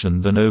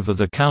regulation than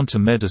over-the-counter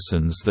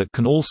medicines that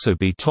can also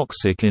be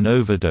toxic in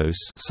overdose,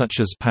 such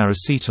as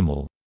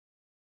paracetamol.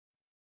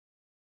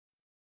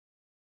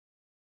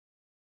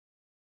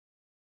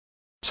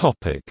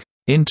 Topic: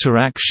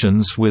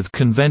 Interactions with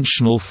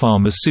conventional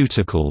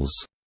pharmaceuticals.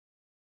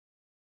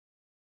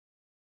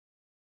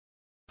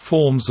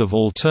 Forms of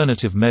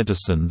alternative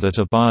medicine that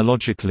are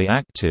biologically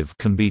active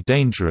can be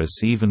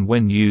dangerous even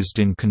when used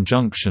in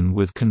conjunction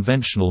with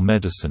conventional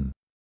medicine.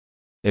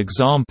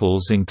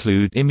 Examples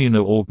include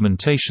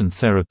immunoaugmentation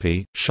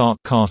therapy, shark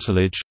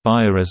cartilage,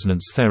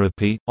 bioresonance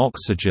therapy,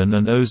 oxygen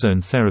and ozone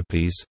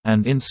therapies,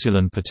 and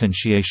insulin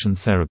potentiation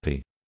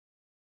therapy.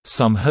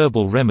 Some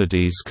herbal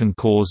remedies can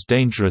cause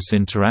dangerous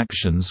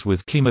interactions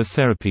with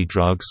chemotherapy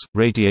drugs,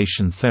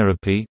 radiation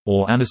therapy,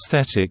 or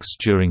anesthetics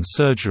during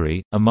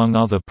surgery, among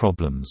other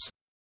problems.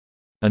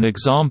 An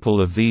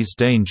example of these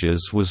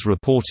dangers was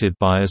reported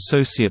by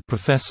Associate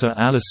Professor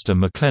Alistair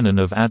McLennan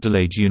of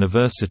Adelaide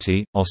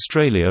University,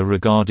 Australia,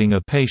 regarding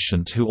a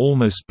patient who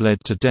almost bled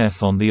to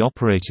death on the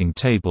operating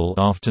table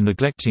after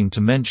neglecting to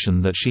mention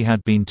that she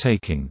had been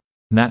taking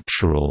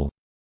natural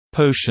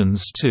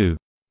potions to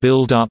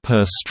build up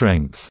her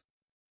strength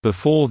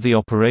before the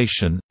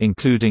operation,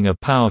 including a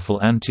powerful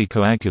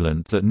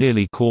anticoagulant that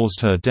nearly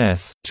caused her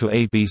death. To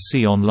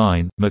ABC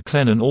Online,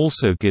 McLennan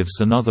also gives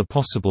another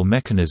possible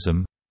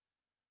mechanism.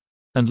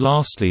 And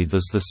lastly,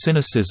 there's the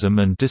cynicism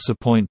and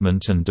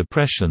disappointment and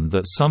depression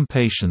that some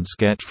patients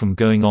get from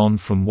going on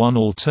from one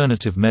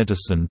alternative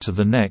medicine to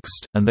the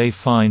next, and they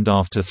find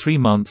after 3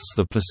 months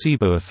the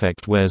placebo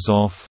effect wears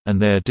off,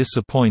 and they're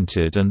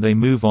disappointed and they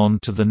move on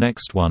to the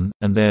next one,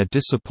 and they're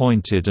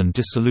disappointed and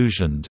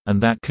disillusioned,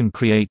 and that can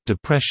create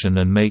depression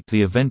and make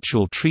the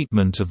eventual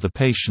treatment of the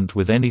patient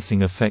with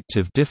anything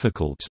effective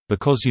difficult,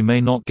 because you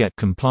may not get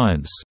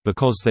compliance,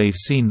 because they've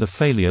seen the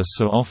failure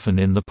so often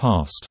in the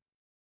past.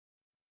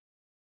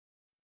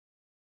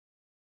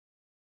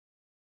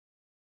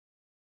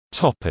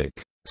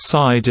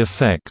 Side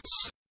effects.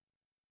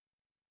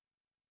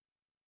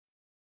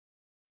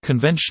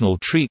 Conventional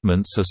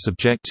treatments are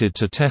subjected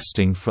to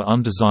testing for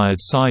undesired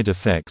side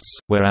effects,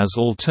 whereas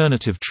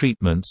alternative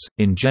treatments,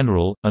 in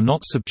general, are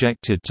not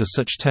subjected to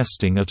such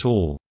testing at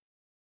all.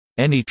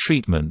 Any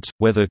treatment,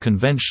 whether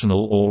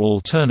conventional or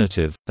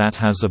alternative, that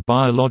has a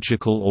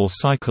biological or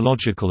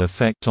psychological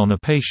effect on a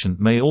patient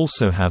may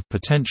also have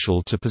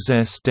potential to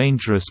possess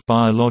dangerous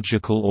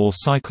biological or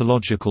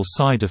psychological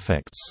side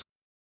effects.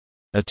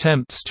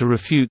 Attempts to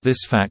refute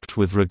this fact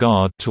with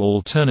regard to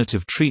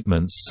alternative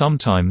treatments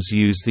sometimes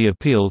use the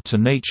appeal to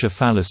nature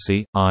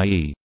fallacy,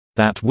 i.e.,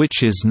 that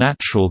which is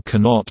natural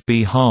cannot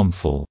be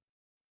harmful.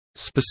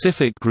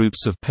 Specific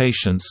groups of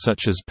patients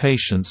such as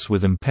patients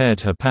with impaired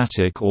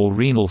hepatic or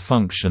renal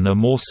function are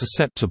more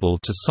susceptible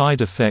to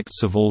side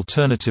effects of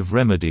alternative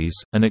remedies.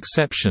 An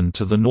exception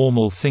to the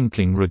normal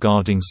thinking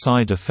regarding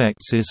side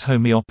effects is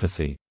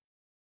homeopathy.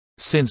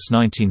 Since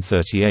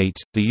 1938,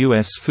 the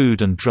U.S.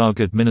 Food and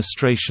Drug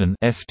Administration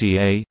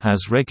 (FDA)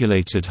 has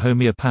regulated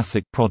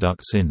homeopathic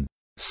products in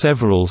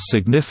several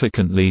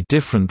significantly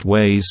different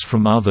ways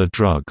from other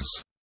drugs.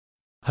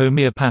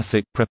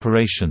 Homeopathic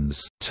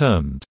preparations,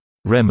 termed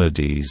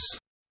remedies,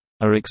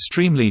 are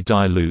extremely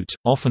dilute,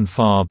 often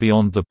far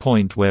beyond the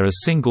point where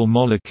a single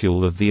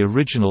molecule of the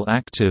original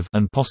active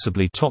and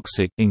possibly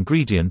toxic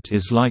ingredient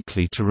is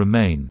likely to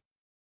remain.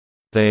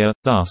 They are,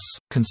 thus,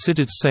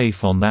 considered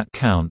safe on that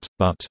count,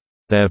 but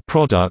their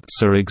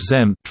products are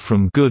exempt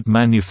from good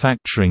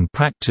manufacturing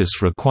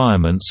practice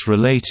requirements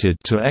related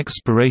to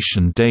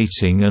expiration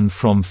dating and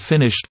from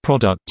finished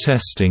product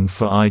testing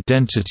for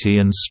identity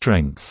and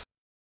strength.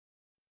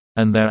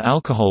 And their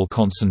alcohol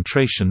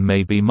concentration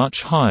may be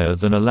much higher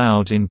than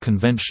allowed in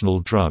conventional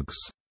drugs.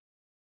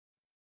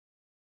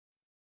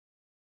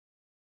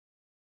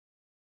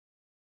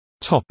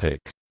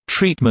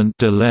 Treatment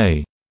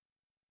delay.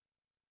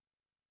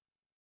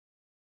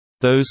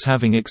 Those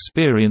having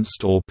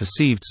experienced or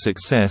perceived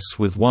success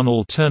with one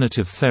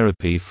alternative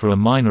therapy for a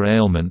minor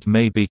ailment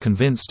may be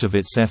convinced of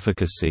its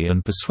efficacy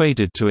and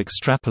persuaded to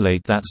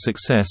extrapolate that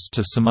success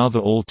to some other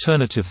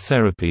alternative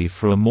therapy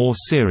for a more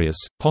serious,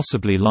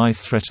 possibly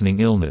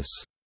life-threatening illness.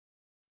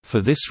 For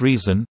this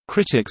reason,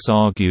 critics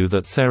argue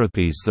that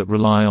therapies that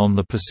rely on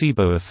the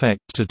placebo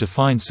effect to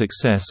define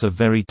success are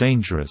very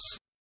dangerous.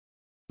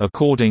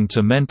 According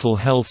to mental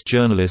health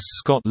journalist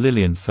Scott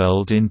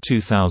Lilienfeld in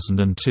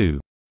 2002,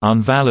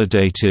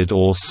 "Unvalidated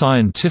or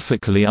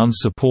scientifically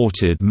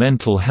unsupported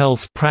mental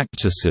health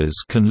practices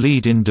can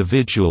lead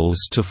individuals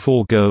to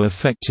forego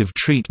effective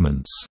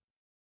treatments,"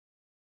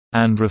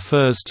 and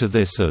refers to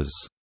this as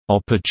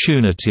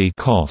opportunity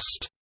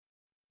cost.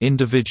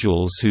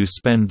 Individuals who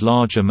spend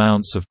large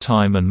amounts of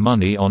time and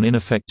money on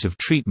ineffective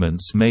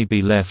treatments may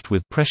be left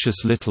with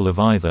precious little of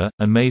either,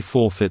 and may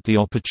forfeit the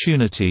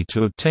opportunity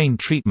to obtain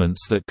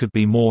treatments that could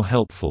be more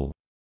helpful.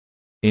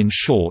 In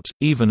short,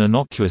 even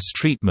innocuous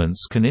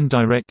treatments can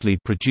indirectly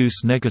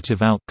produce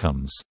negative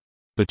outcomes.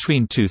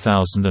 Between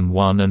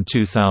 2001 and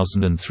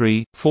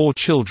 2003, 4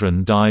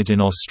 children died in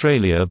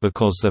Australia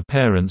because their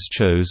parents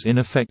chose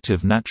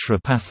ineffective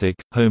naturopathic,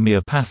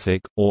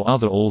 homeopathic, or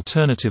other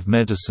alternative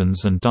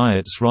medicines and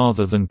diets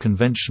rather than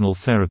conventional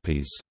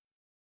therapies.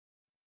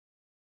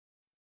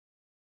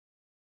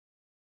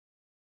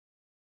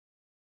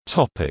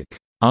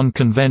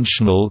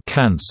 Unconventional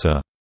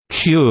cancer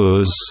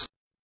cures.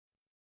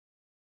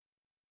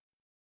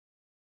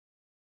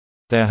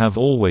 There have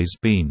always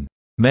been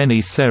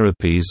many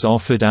therapies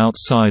offered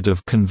outside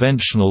of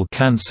conventional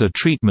cancer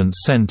treatment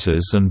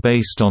centers and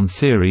based on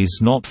theories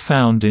not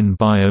found in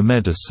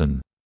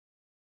biomedicine.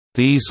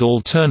 These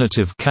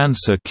alternative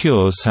cancer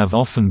cures have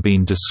often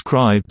been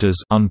described as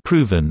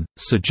unproven,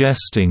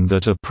 suggesting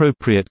that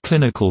appropriate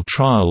clinical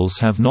trials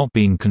have not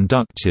been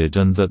conducted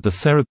and that the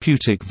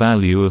therapeutic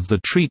value of the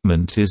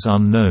treatment is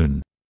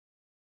unknown.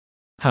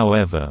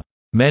 However,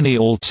 many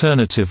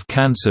alternative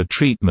cancer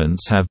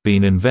treatments have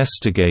been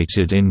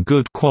investigated in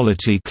good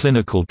quality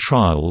clinical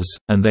trials,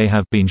 and they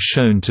have been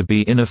shown to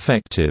be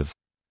ineffective.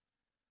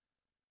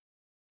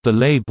 The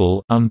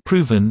label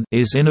 "unproven"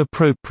 is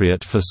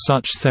inappropriate for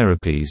such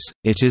therapies.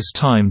 It is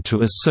time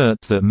to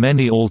assert that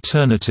many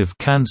alternative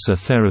cancer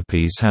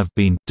therapies have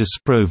been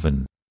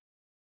disproven.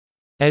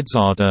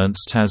 Edzard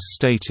Ernst has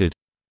stated,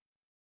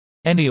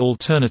 "Any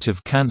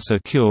alternative cancer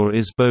cure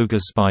is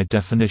bogus by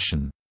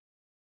definition.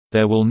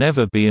 There will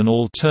never be an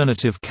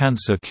alternative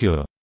cancer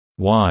cure.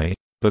 Why?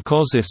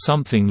 Because if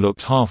something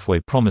looked halfway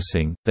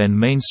promising, then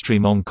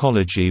mainstream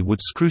oncology would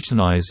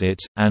scrutinize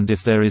it, and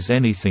if there is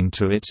anything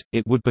to it,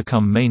 it would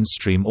become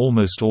mainstream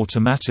almost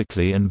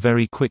automatically and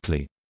very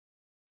quickly.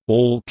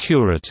 All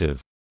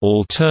curative,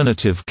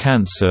 alternative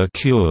cancer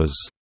cures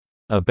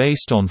are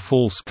based on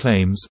false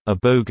claims, are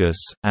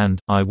bogus, and,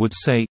 I would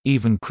say,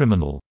 even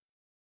criminal."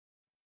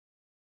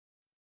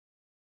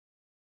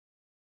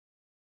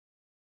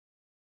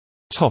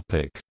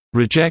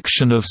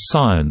 Rejection of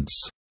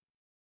science.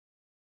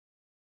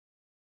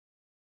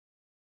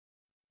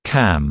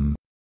 CAM,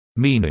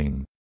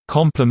 meaning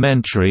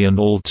complementary and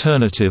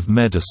alternative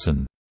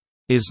medicine,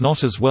 is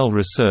not as well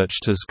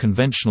researched as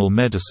conventional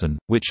medicine,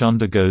 which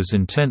undergoes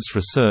intense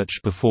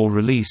research before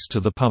release to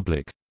the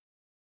public.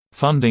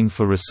 Funding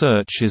for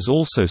research is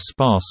also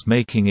sparse,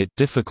 making it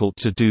difficult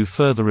to do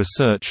further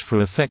research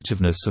for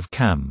effectiveness of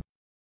CAM.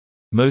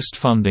 Most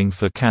funding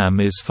for CAM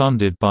is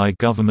funded by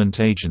government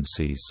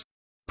agencies.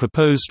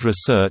 Proposed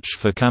research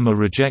for CAM are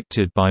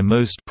rejected by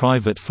most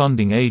private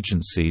funding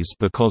agencies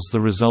because the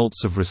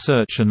results of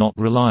research are not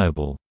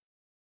reliable.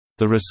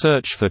 The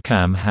research for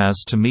CAM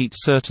has to meet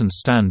certain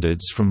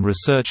standards from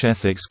research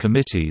ethics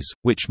committees,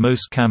 which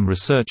most CAM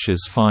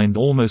researchers find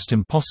almost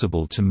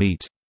impossible to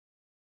meet.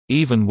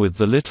 Even with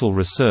the little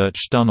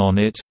research done on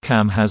it,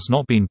 CAM has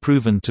not been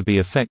proven to be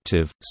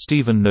effective.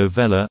 Stephen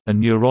Novella, a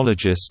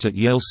neurologist at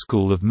Yale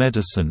School of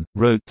Medicine,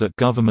 wrote that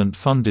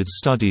government-funded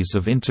studies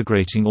of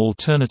integrating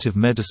alternative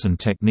medicine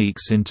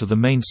techniques into the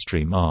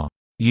mainstream are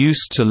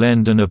used to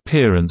lend an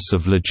appearance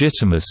of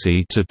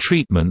legitimacy to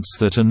treatments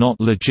that are not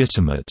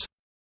legitimate.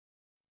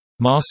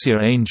 Marcia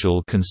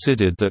Angel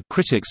considered that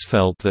critics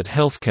felt that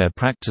healthcare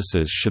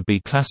practices should be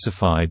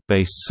classified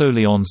based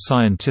solely on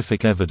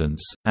scientific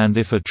evidence, and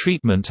if a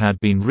treatment had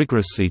been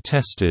rigorously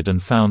tested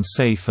and found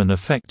safe and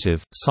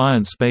effective,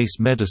 science-based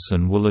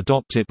medicine will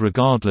adopt it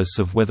regardless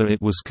of whether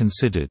it was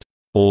considered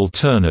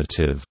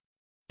alternative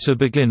to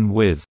begin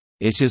with.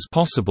 It is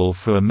possible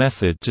for a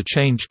method to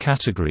change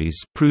categories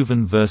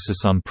proven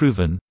versus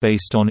unproven,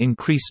 based on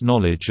increased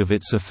knowledge of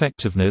its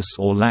effectiveness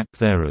or lack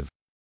thereof.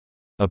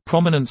 A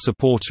prominent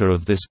supporter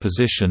of this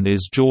position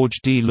is George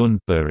D.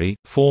 Lundberg,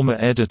 former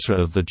editor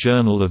of the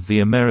Journal of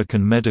the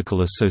American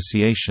Medical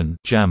Association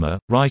 (JAMA),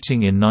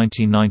 writing in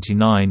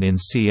 1999 in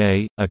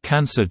CA, a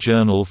cancer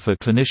journal for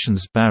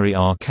clinicians. Barry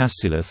R.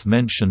 Cassileth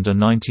mentioned a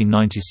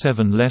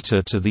 1997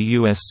 letter to the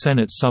U.S.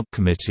 Senate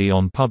Subcommittee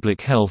on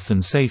Public Health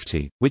and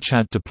Safety, which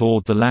had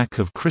deplored the lack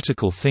of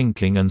critical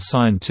thinking and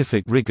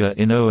scientific rigor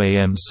in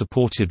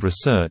OAM-supported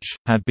research,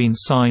 had been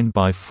signed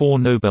by 4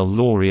 Nobel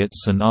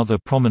laureates and other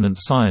prominent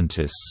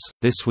scientists.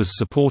 This was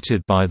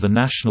supported by the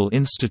National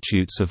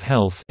Institutes of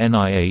Health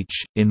 (NIH).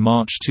 In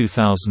March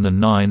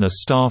 2009, a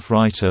staff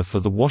writer for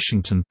The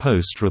Washington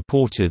Post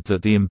reported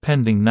that the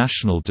impending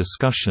national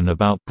discussion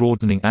about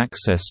broadening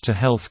access to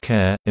health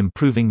care,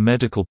 improving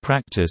medical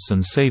practice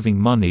and saving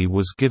money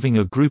was giving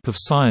a group of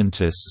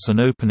scientists an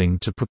opening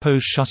to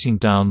propose shutting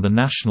down the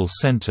National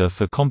Center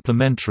for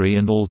Complementary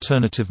and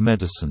Alternative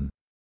Medicine.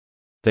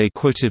 They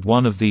quoted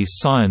one of these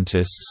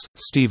scientists,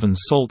 Stephen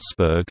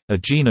Saltzberg, a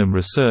genome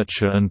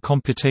researcher and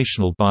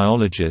computational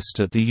biologist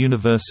at the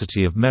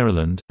University of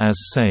Maryland, as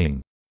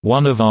saying,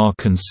 "One of our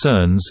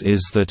concerns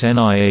is that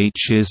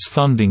NIH is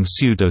funding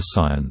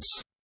pseudoscience."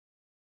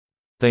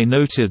 They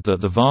noted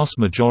that the vast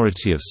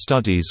majority of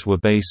studies were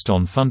based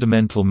on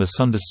fundamental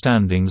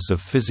misunderstandings of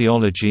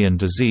physiology and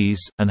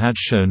disease, and had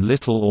shown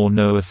little or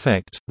no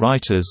effect.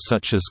 Writers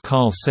such as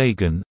Carl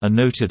Sagan, a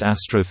noted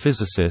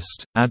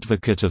astrophysicist,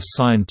 advocate of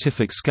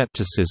scientific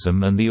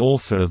skepticism and the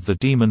author of The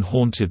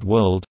Demon-Haunted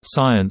World,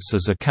 Science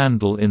as a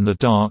Candle in the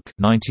Dark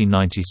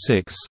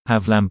 (1996),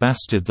 have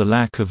lambasted the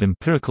lack of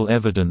empirical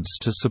evidence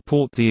to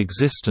support the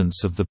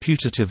existence of the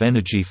putative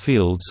energy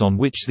fields on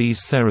which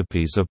these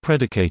therapies are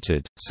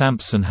predicated.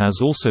 Sampson has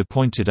also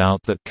pointed out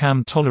that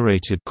CAM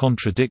tolerated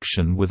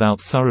contradiction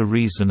without thorough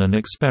reason and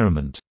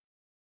experiment.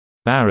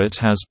 Barrett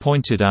has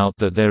pointed out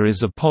that there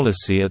is a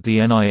policy at the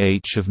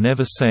NIH of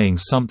never saying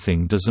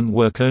something doesn't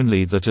work,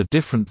 only that a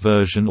different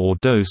version or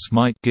dose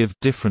might give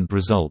different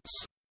results.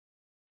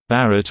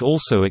 Barrett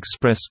also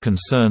expressed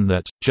concern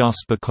that,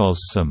 just because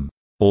some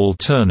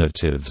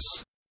alternatives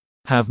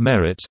have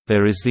merit,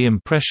 there is the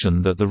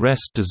impression that the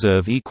rest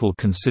deserve equal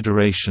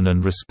consideration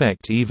and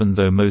respect, even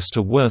though most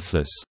are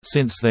worthless,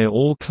 since they are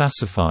all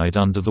classified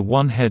under the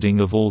one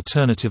heading of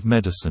alternative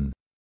medicine.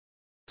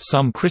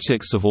 Some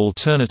critics of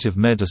alternative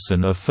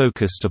medicine are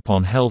focused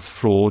upon health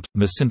fraud,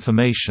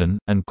 misinformation,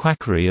 and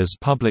quackery as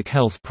public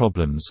health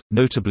problems,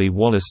 notably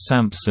Wallace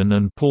Sampson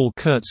and Paul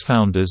Kurtz,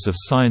 founders of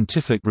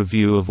Scientific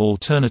Review of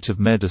Alternative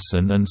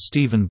Medicine, and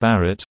Stephen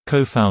Barrett,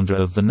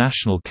 co-founder of the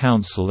National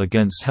Council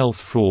Against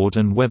Health Fraud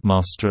and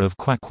webmaster of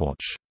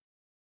Quackwatch.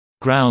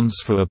 Grounds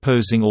for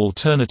opposing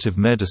alternative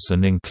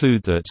medicine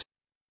include that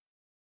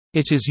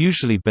it is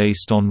usually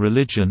based on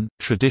religion,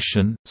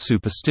 tradition,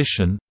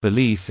 superstition,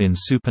 belief in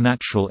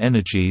supernatural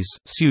energies,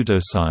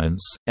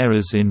 pseudoscience,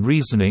 errors in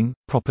reasoning,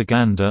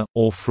 propaganda,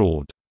 or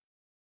fraud.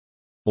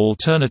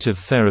 Alternative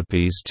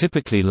therapies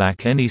typically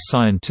lack any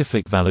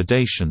scientific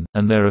validation,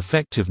 and their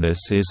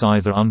effectiveness is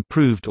either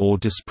unproved or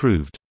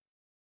disproved.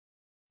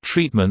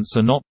 Treatments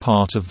are not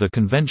part of the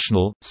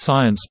conventional,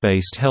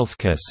 science-based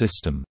healthcare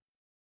system.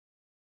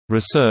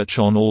 Research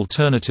on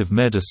alternative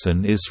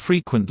medicine is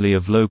frequently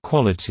of low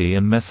quality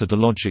and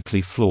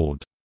methodologically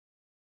flawed.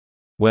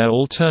 Where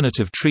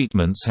alternative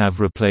treatments have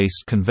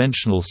replaced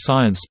conventional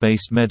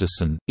science-based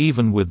medicine,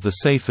 even with the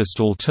safest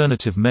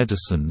alternative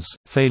medicines,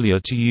 failure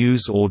to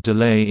use or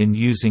delay in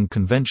using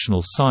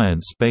conventional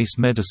science-based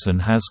medicine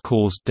has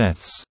caused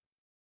deaths.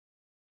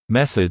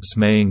 Methods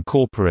may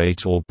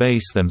incorporate or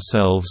base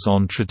themselves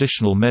on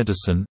traditional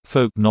medicine,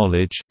 folk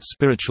knowledge,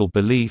 spiritual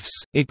beliefs,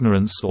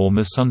 ignorance or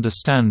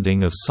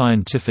misunderstanding of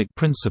scientific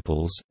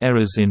principles,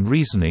 errors in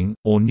reasoning,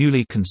 or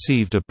newly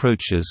conceived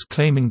approaches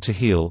claiming to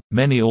heal.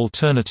 Many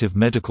alternative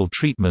medical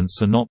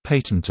treatments are not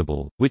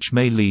patentable, which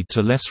may lead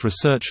to less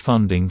research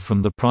funding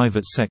from the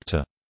private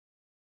sector.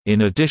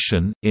 In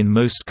addition, in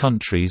most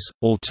countries,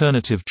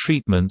 alternative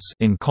treatments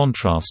in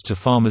contrast to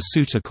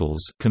pharmaceuticals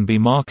can be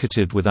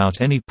marketed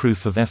without any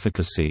proof of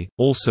efficacy,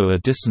 also a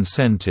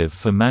disincentive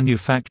for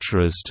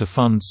manufacturers to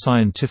fund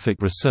scientific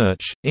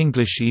research.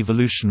 English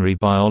evolutionary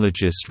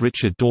biologist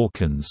Richard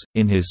Dawkins,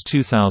 in his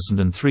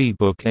 2003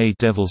 book A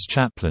Devil's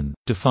Chaplain,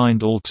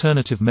 defined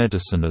alternative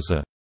medicine as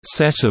a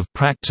set of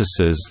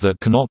practices that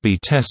cannot be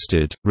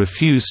tested,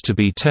 refuse to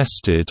be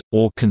tested,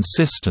 or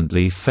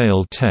consistently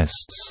fail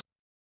tests.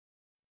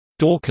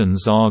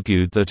 Dawkins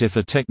argued that if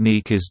a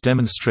technique is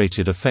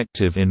demonstrated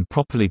effective in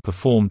properly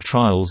performed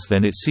trials,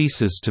 then it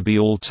ceases to be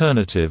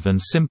alternative and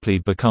simply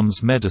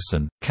becomes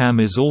medicine.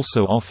 CAM is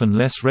also often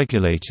less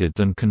regulated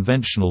than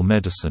conventional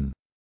medicine.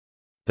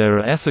 There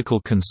are ethical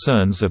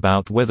concerns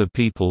about whether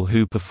people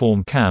who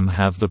perform CAM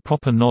have the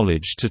proper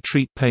knowledge to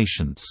treat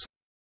patients.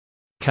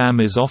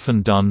 CAM is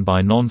often done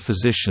by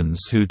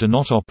non-physicians who do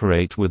not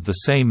operate with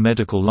the same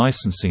medical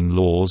licensing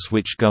laws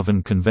which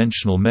govern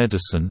conventional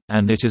medicine,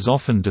 and it is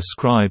often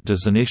described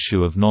as an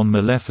issue of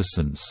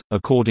non-maleficence.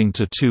 According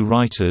to two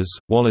writers,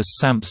 Wallace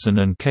Sampson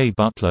and Kay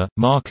Butler,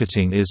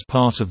 marketing is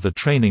part of the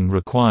training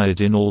required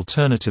in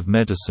alternative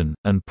medicine,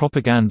 and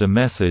propaganda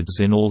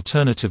methods in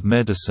alternative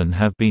medicine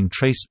have been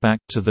traced back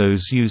to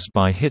those used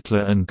by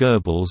Hitler and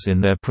Goebbels in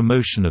their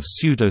promotion of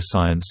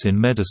pseudoscience in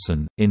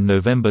medicine. In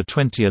November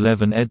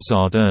 2011,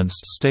 Edzard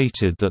Ernst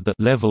stated that the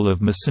level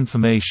of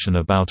misinformation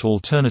about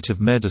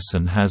alternative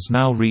medicine has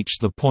now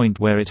reached the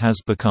point where it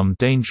has become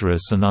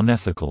dangerous and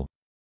unethical.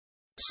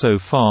 So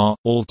far,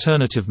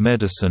 alternative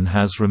medicine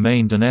has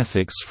remained an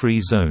ethics-free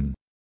zone.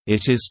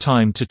 It is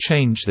time to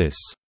change this.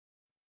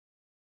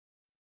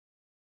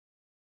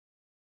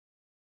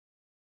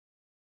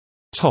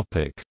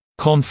 Topic: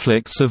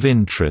 Conflicts of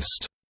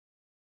interest.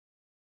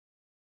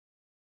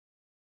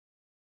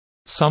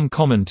 Some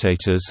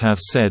commentators have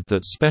said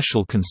that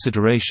special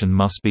consideration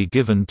must be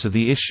given to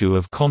the issue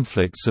of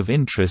conflicts of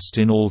interest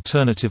in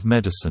alternative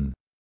medicine.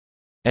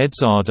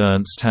 Edzard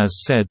Ernst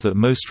has said that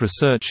most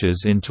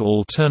researchers into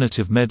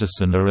alternative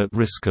medicine are at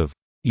risk of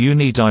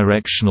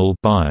unidirectional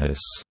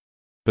bias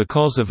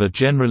because of a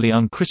generally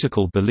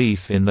uncritical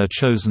belief in their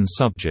chosen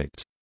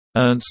subject.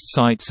 Ernst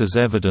cites as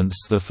evidence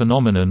the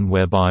phenomenon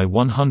whereby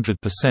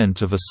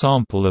 100% of a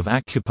sample of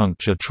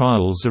acupuncture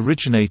trials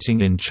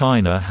originating in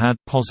China had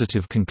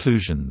positive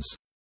conclusions.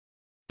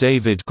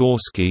 David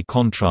Gorski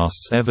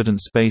contrasts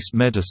evidence-based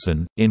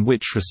medicine, in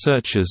which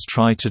researchers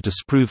try to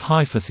disprove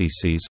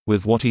hypotheses,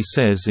 with what he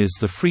says is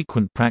the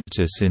frequent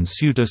practice in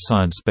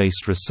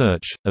pseudoscience-based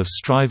research, of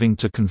striving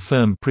to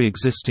confirm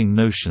pre-existing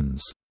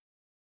notions.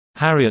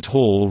 Harriet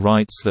Hall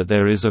writes that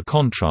there is a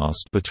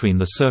contrast between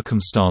the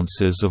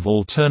circumstances of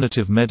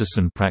alternative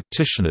medicine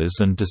practitioners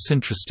and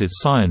disinterested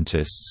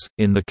scientists.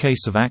 In the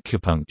case of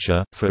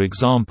acupuncture, for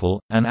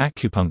example, an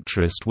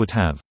acupuncturist would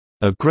have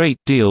a great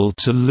deal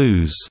to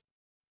lose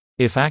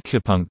if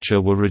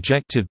acupuncture were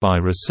rejected by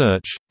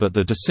research, but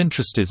the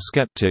disinterested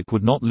skeptic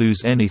would not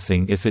lose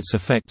anything if its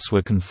effects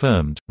were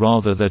confirmed,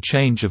 rather their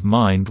change of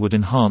mind would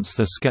enhance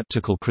their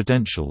skeptical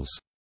credentials.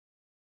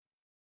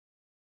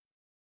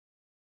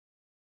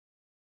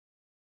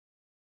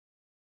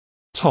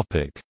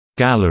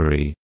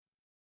 Gallery.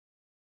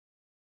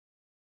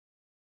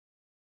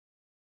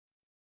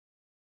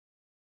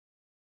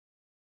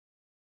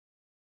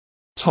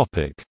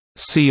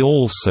 See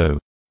also: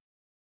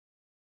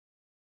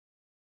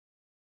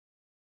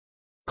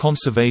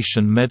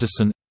 conservation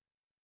medicine,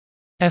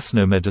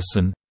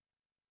 ethnomedicine,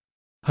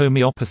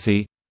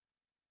 homeopathy,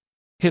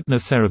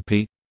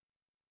 hypnotherapy,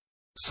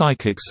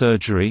 psychic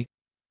surgery,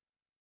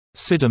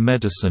 Siddha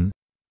medicine,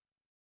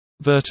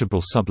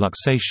 vertebral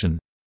subluxation.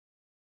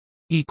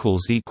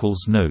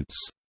 Notes